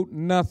road,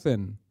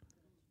 nothing.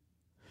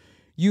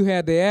 You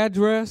had the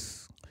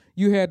address.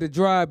 You had to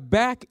drive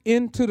back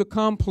into the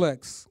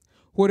complex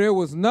where there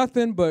was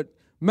nothing but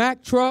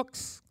Mack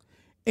trucks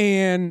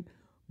and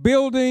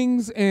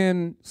buildings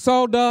and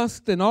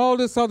sawdust and all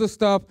this other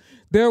stuff.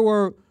 There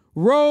were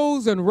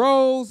rows and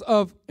rows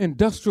of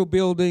industrial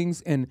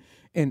buildings, and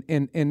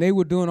they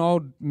were doing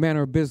all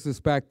manner of business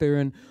back there.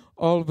 And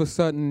all of a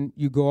sudden,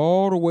 you go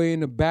all the way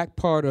in the back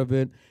part of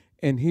it,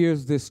 and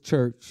here's this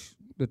church,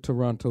 the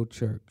Toronto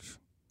church,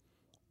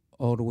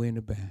 all the way in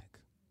the back.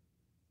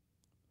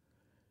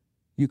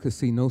 You could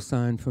see no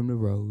sign from the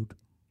road.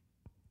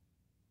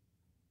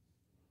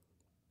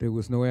 There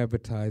was no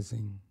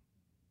advertising.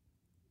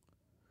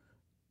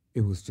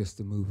 It was just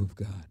the move of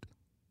God.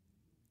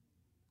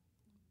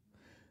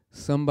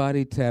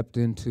 Somebody tapped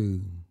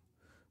into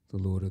the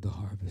Lord of the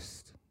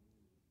harvest.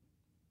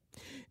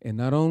 And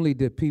not only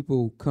did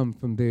people come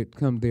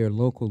there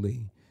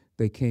locally,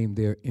 they came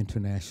there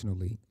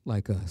internationally,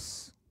 like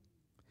us.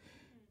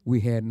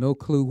 We had no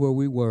clue where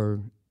we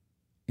were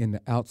in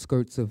the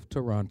outskirts of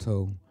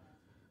Toronto,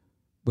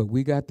 but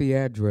we got the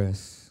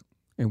address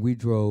and we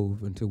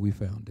drove until we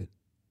found it.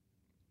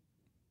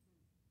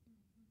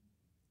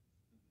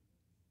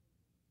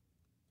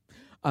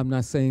 I'm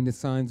not saying that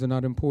signs are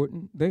not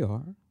important. They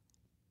are.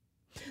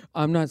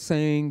 I'm not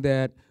saying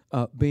that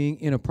being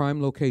in a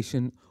prime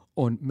location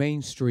on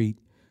Main Street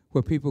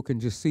where people can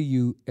just see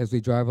you as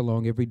they drive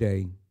along every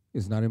day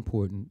is not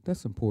important.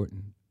 That's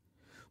important.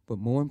 But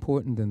more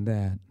important than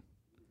that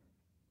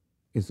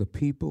is a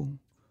people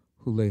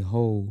who lay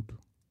hold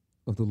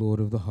of the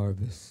Lord of the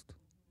harvest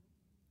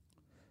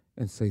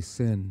and say,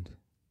 send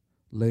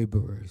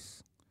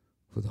laborers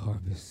for the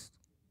harvest.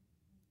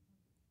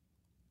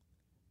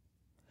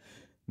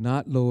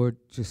 Not, Lord,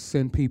 just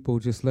send people,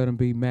 just let them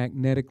be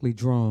magnetically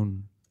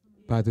drawn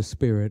by the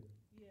Spirit.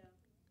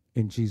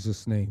 In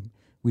Jesus' name,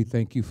 we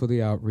thank you for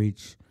the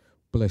outreach.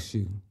 Bless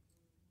you.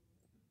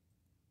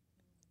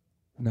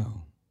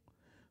 No.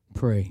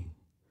 Pray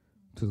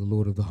to the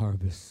Lord of the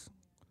harvest.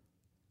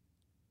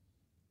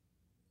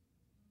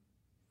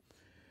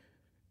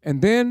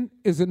 And then,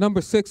 is it number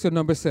 6 or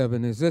number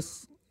 7? Is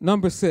this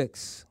number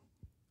 6?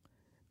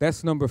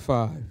 That's number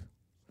 5.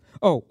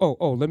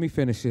 Oh, let me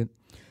finish it.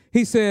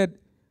 He said,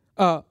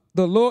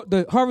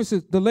 the harvest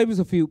is, the labors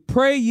are few.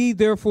 Pray ye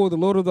therefore the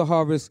Lord of the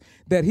harvest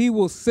that he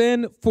will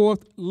send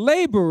forth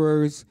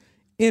laborers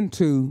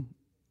into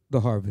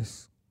the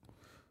harvest.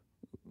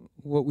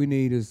 What we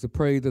need is to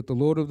pray that the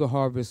Lord of the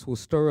harvest will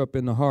stir up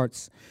in the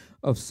hearts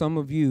of some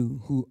of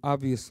you who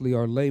obviously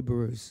are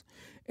laborers.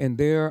 And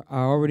I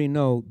already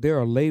know there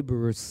are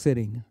laborers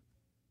sitting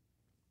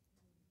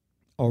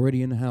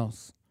already in the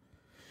house.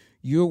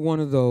 You're one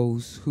of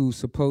those who's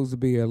supposed to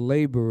be a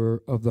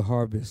laborer of the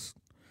harvest,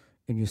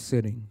 and you're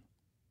sitting.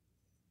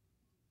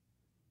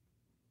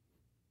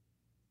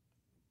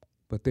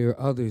 But there are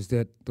others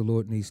that the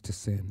Lord needs to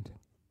send.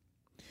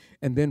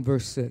 And then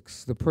verse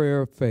 6, the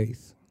prayer of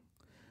faith.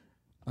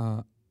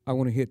 I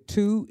want to hit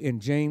 2 in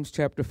James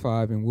chapter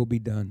 5, and we'll be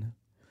done.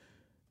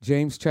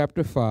 James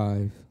chapter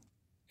 5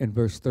 and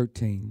verse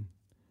 13.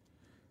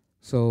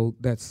 So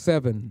that's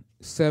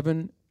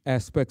seven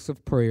aspects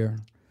of prayer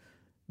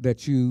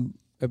that you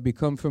have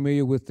become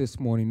familiar with this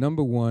morning.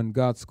 Number 1,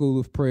 God's School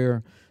of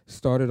Prayer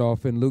started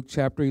off in Luke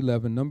chapter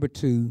 11. Number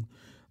 2,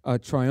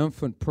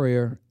 triumphant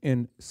prayer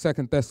in 2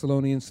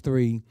 Thessalonians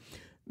 3.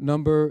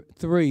 Number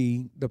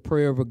 3, the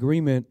prayer of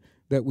agreement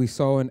that we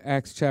saw in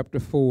Acts chapter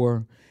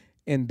 4.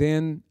 And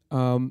then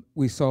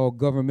we saw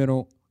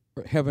governmental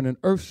heaven and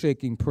earth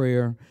shaking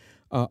prayer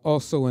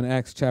also in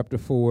Acts chapter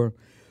 4.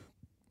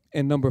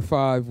 And number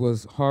 5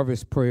 was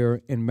harvest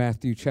prayer in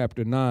Matthew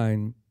chapter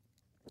 9.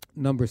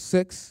 Number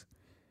 6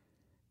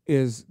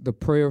 is the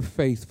prayer of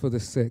faith for the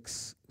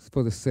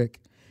sick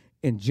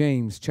in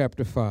James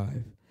chapter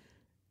 5.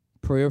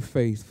 Prayer of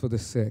faith for the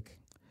sick.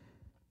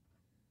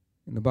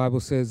 And the Bible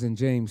says in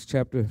James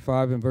chapter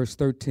 5 and verse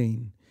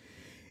 13,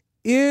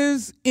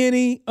 is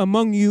any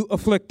among you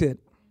afflicted?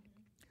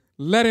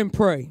 Let him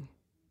pray.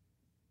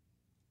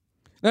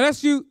 Now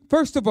that's you,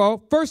 first of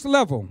all, first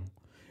level.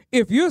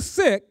 If you're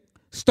sick,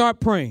 start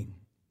praying.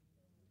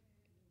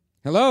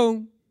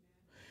 Hello?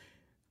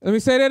 Let me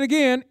say that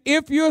again.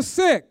 If you're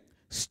sick,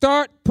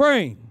 start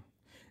praying.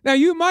 Now,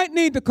 you might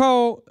need to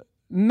call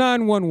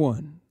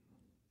 911,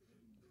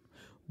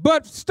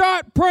 but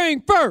start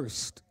praying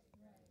first.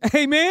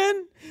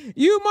 Amen?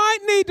 You might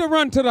need to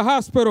run to the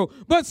hospital,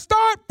 but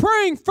start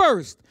praying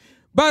first.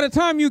 By the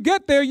time you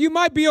get there, you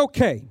might be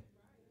okay.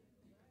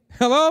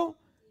 Hello?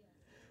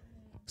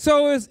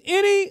 So is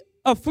any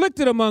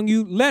afflicted among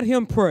you, let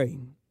him pray.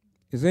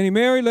 Is any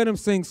merry, let him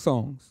sing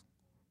songs.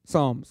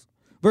 Psalms.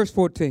 Verse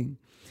 14.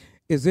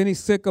 Is any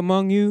sick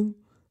among you,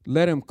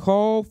 let him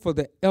call for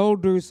the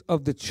elders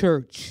of the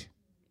church.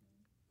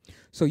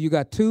 So you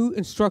got two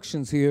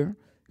instructions here.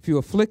 If you're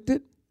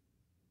afflicted,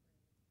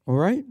 all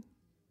right,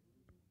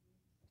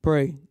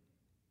 pray.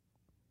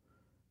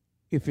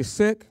 If you're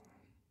sick,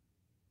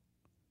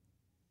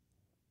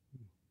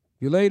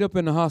 you're laid up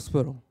in the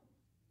hospital,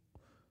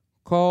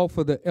 call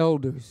for the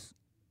elders.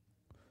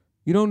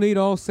 You don't need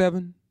all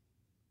 7.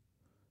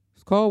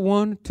 Just call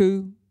 1,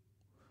 2.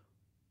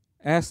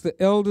 Ask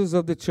the elders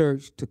of the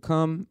church to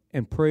come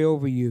and pray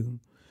over you,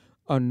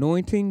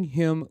 anointing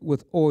him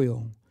with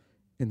oil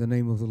in the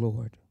name of the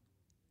Lord.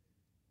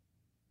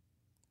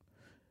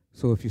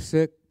 So if you're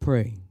sick,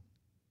 pray.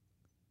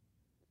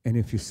 And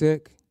if you're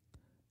sick,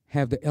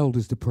 have the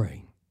elders to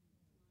pray.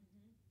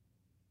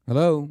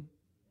 Hello?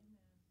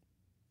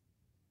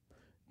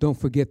 Don't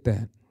forget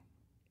that.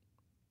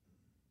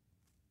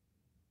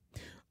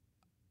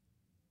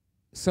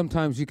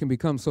 Sometimes you can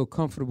become so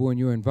comfortable in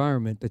your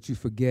environment that you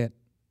forget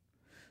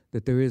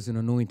that there is an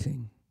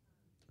anointing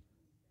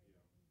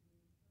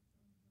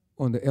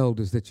on the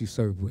elders that you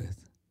serve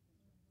with.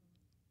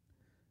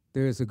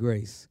 There is a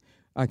grace.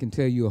 I can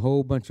tell you a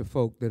whole bunch of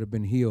folk that have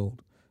been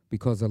healed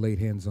because I laid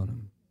hands on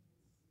them.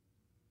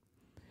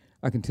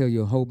 I can tell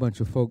you a whole bunch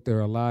of folk that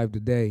are alive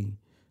today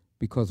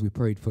because we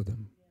prayed for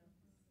them.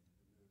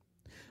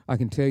 I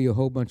can tell you a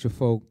whole bunch of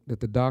folk that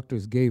the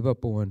doctors gave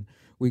up on.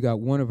 We got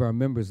one of our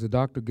members, the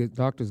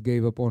doctors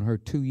gave up on her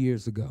 2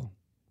 years ago.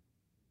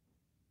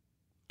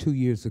 2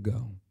 years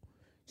ago.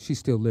 She's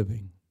still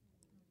living.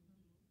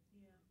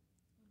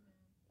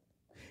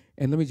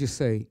 And let me just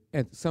say,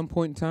 at some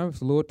point in time, if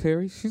the Lord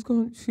tarries,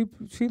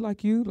 she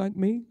like you, like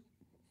me,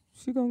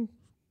 she's going to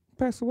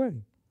pass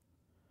away.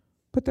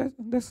 But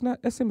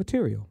that's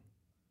immaterial.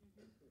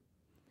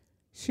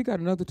 She got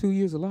another 2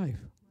 years of life.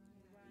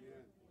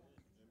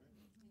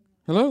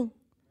 Hello?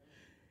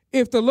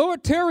 If the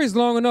Lord tarries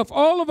long enough,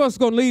 all of us are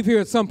going to leave here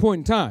at some point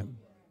in time.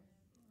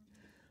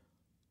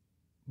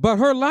 But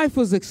her life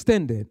was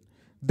extended.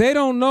 They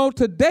don't know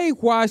today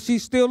why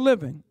she's still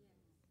living.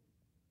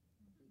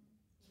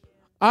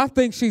 I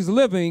think she's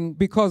living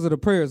because of the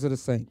prayers of the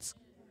saints.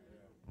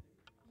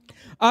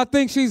 I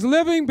think she's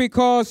living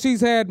because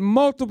she's had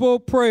multiple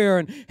prayer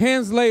and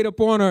hands laid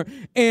upon her.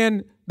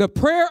 And the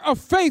prayer of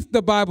faith,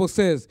 the Bible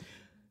says,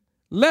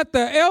 let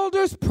the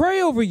elders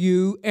pray over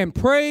you and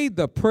pray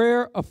the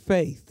prayer of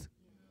faith.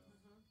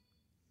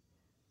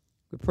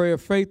 The prayer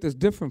of faith is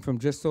different from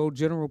just old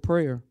general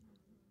prayer.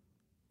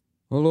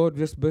 Oh, Lord,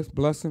 just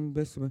bless them.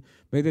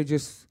 May they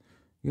just,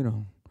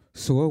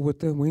 soar with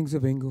the wings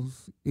of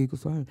eagles.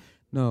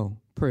 No,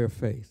 prayer of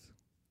faith.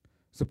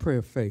 It's a prayer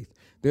of faith.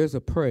 There's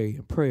a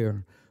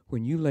prayer.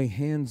 When you lay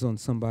hands on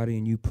somebody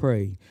and you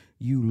pray,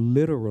 you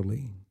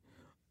literally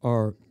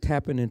are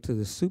tapping into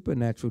the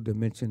supernatural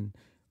dimension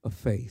of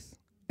faith.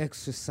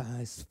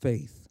 Exercise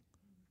faith.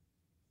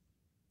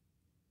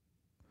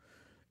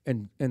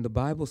 And the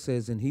Bible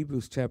says in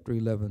Hebrews chapter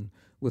 11,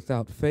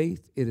 without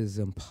faith, it is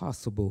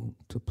impossible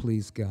to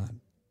please God.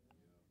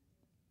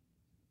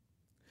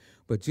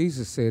 But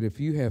Jesus said, if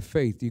you have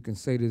faith, you can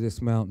say to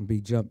this mountain,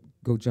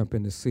 go jump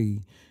in the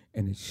sea,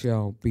 and it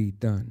shall be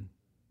done.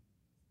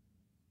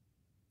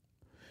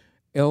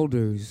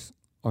 Elders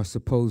are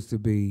supposed to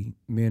be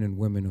men and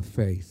women of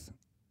faith.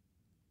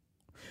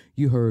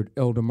 You heard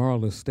Elder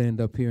Marla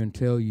stand up here and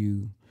tell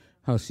you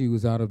how she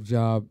was out of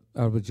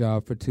a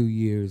job for 2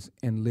 years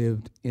and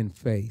lived in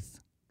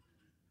faith.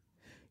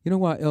 You know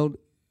why Elder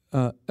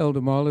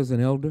Marla is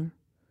an elder?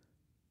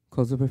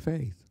 Because of her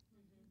faith.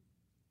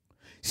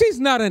 She's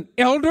not an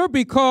elder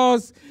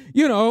because,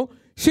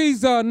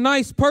 she's a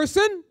nice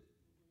person.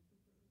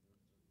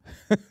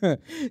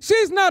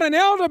 She's not an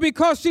elder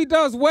because she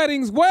does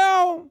weddings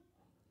well.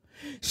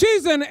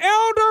 She's an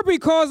elder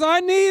because I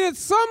needed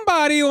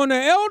somebody on the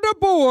elder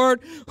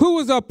board who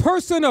was a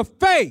person of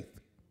faith.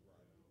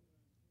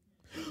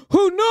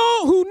 Who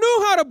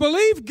knew how to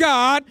believe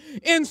God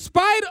in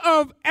spite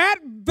of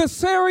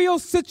adversarial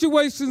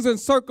situations and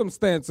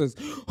circumstances,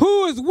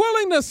 who is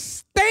willing to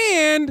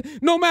stand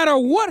no matter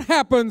what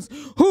happens,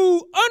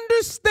 who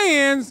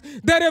understands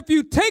that if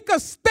you take a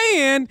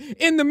stand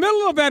in the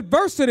middle of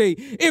adversity,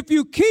 if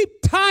you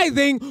keep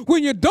tithing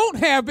when you don't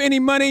have any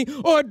money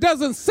or it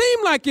doesn't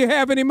seem like you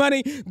have any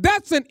money,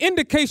 that's an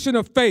indication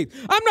of faith.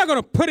 I'm not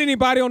going to put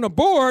anybody on the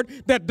board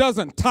that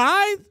doesn't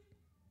tithe.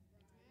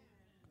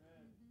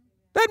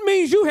 That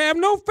means you have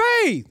no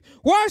faith.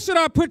 Why should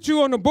I put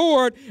you on the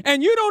board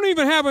and you don't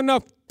even have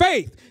enough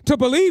faith to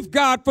believe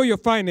God for your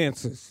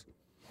finances?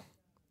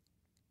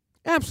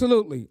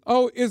 Absolutely.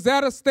 Oh, is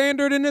that a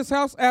standard in this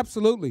house?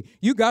 Absolutely.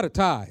 You got to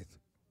tithe.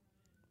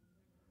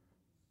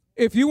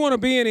 If you want to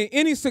be in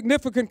any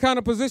significant kind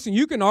of position,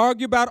 you can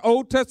argue about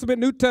Old Testament,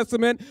 New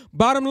Testament.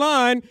 Bottom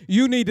line,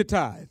 you need to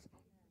tithe.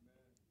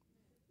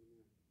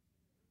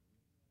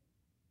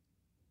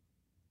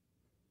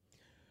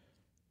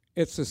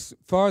 It's as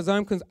far as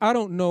I'm concerned, I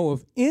don't know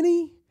of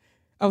any,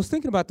 I was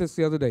thinking about this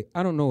the other day,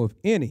 I don't know of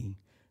any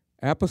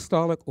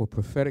apostolic or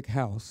prophetic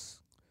house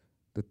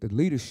that the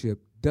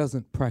leadership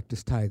doesn't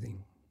practice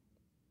tithing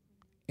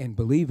and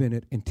believe in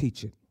it and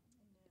teach it.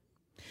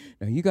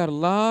 Now, you got a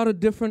lot of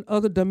different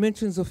other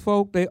dimensions of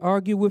folk. They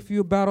argue with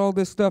you about all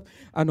this stuff.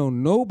 I know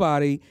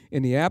nobody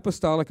in the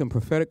apostolic and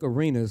prophetic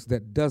arenas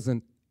that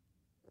doesn't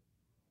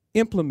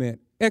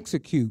implement,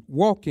 execute,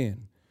 walk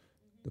in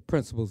the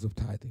principles of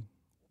tithing.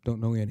 Don't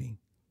know any.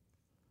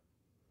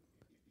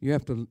 You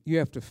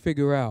have to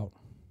figure out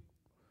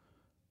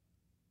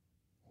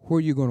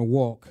where you're going to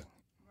walk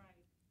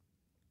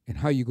and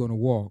how you're going to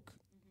walk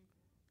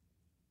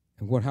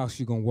and what house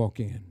you're going to walk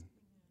in.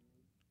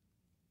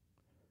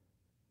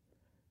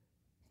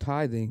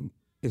 Tithing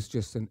is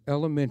just an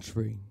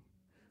elementary,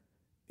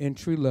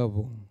 entry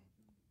level,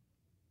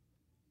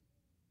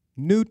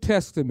 New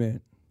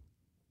Testament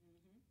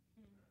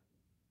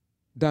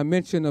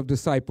dimension of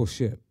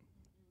discipleship.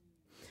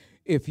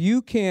 If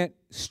you can't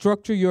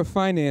structure your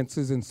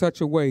finances in such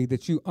a way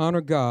that you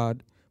honor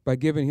God by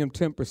giving him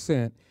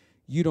 10%,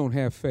 you don't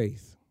have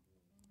faith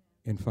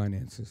in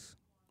finances.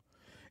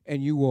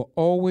 And you will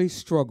always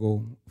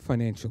struggle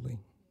financially.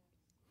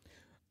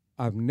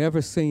 I've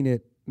never seen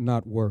it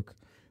not work.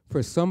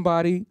 For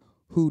somebody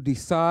who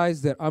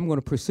decides that I'm going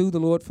to pursue the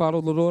Lord,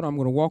 follow the Lord, I'm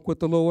going to walk with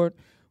the Lord,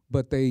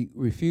 but they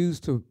refuse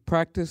to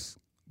practice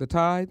the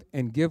tithe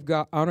and give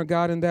God, honor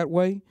God in that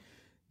way,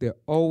 they're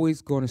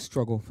always going to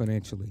struggle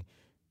financially.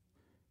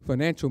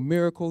 Financial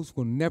miracles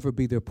will never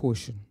be their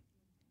portion.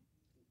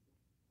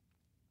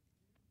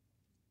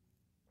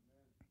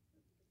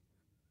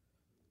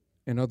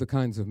 And other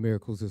kinds of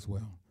miracles as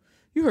well.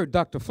 You heard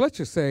Dr.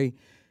 Fletcher say,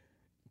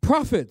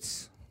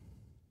 prophets.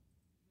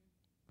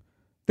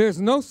 There's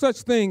no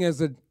such thing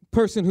as a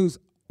person who's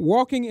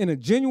walking in a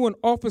genuine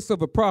office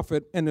of a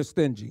prophet and they're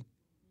stingy.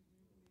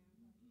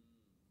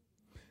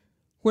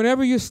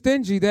 Whenever you're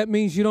stingy, that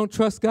means you don't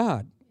trust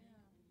God.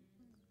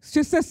 It's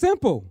just that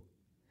simple.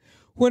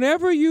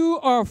 Whenever you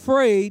are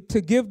afraid to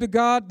give to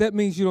God, that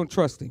means you don't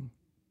trust him.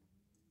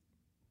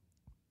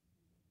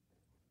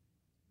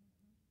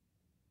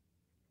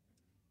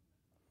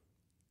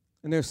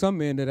 And there's some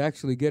men that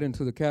actually get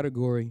into the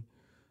category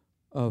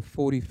of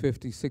 40,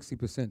 50,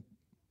 60%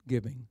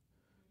 giving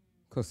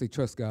because they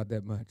trust God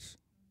that much.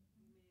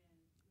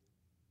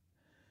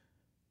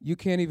 You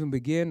can't even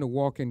begin to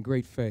walk in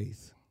great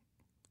faith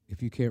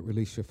if you can't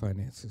release your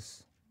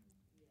finances.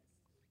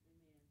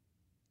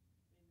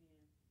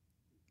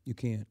 You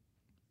can't.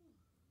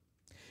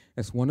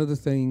 That's one of the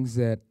things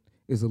that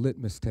is a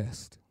litmus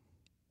test.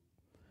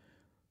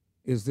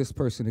 Is this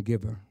person a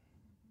giver?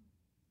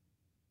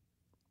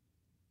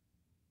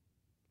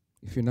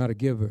 If you're not a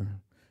giver,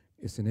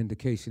 it's an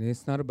indication.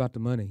 It's not about the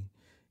money.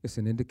 It's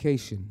an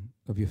indication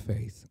of your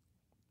faith.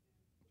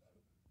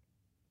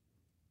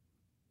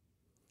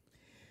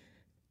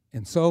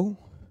 And so,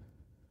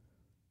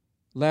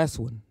 last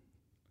one.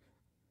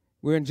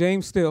 We're in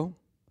James still.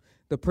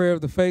 The prayer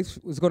of the faith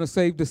was going to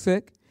save the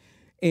sick.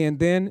 And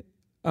then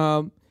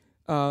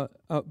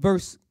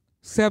verse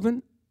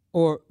 7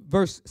 or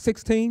verse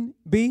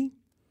 16b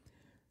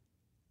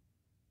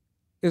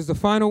is the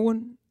final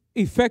one.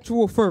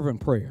 Effectual fervent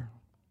prayer.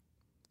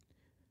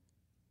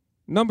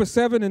 Number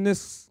 7 in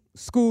this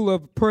school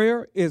of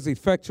prayer is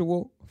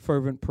effectual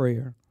fervent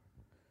prayer.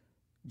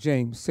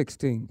 James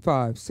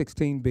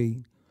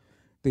 16b.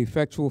 The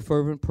effectual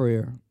fervent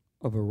prayer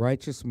of a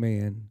righteous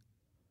man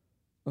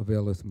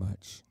availeth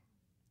much.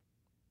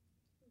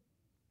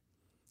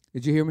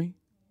 Did you hear me?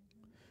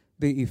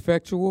 The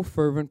effectual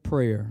fervent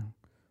prayer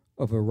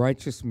of a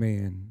righteous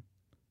man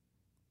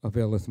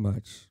availeth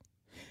much.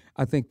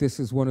 I think this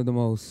is one of the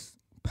most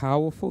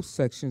powerful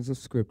sections of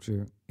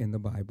Scripture in the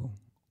Bible.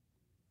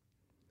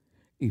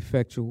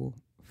 Effectual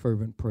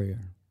fervent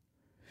prayer.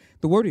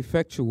 The word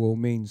effectual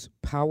means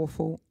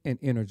powerful and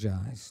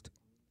energized.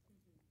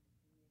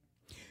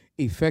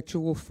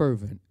 Effectual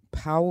fervent,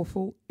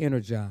 powerful,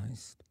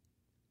 energized.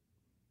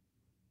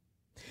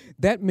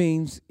 That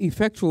means,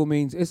 effectual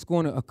means it's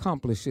going to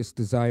accomplish its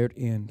desired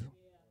end.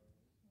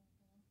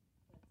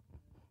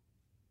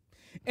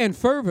 And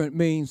fervent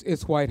means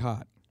it's white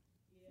hot.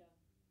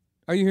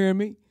 Are you hearing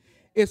me?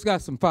 It's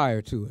got some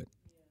fire to it.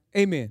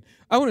 Amen.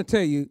 I want to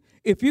tell you,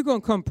 if you're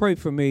going to come pray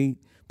for me,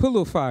 put a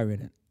little fire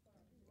in it.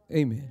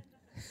 Amen.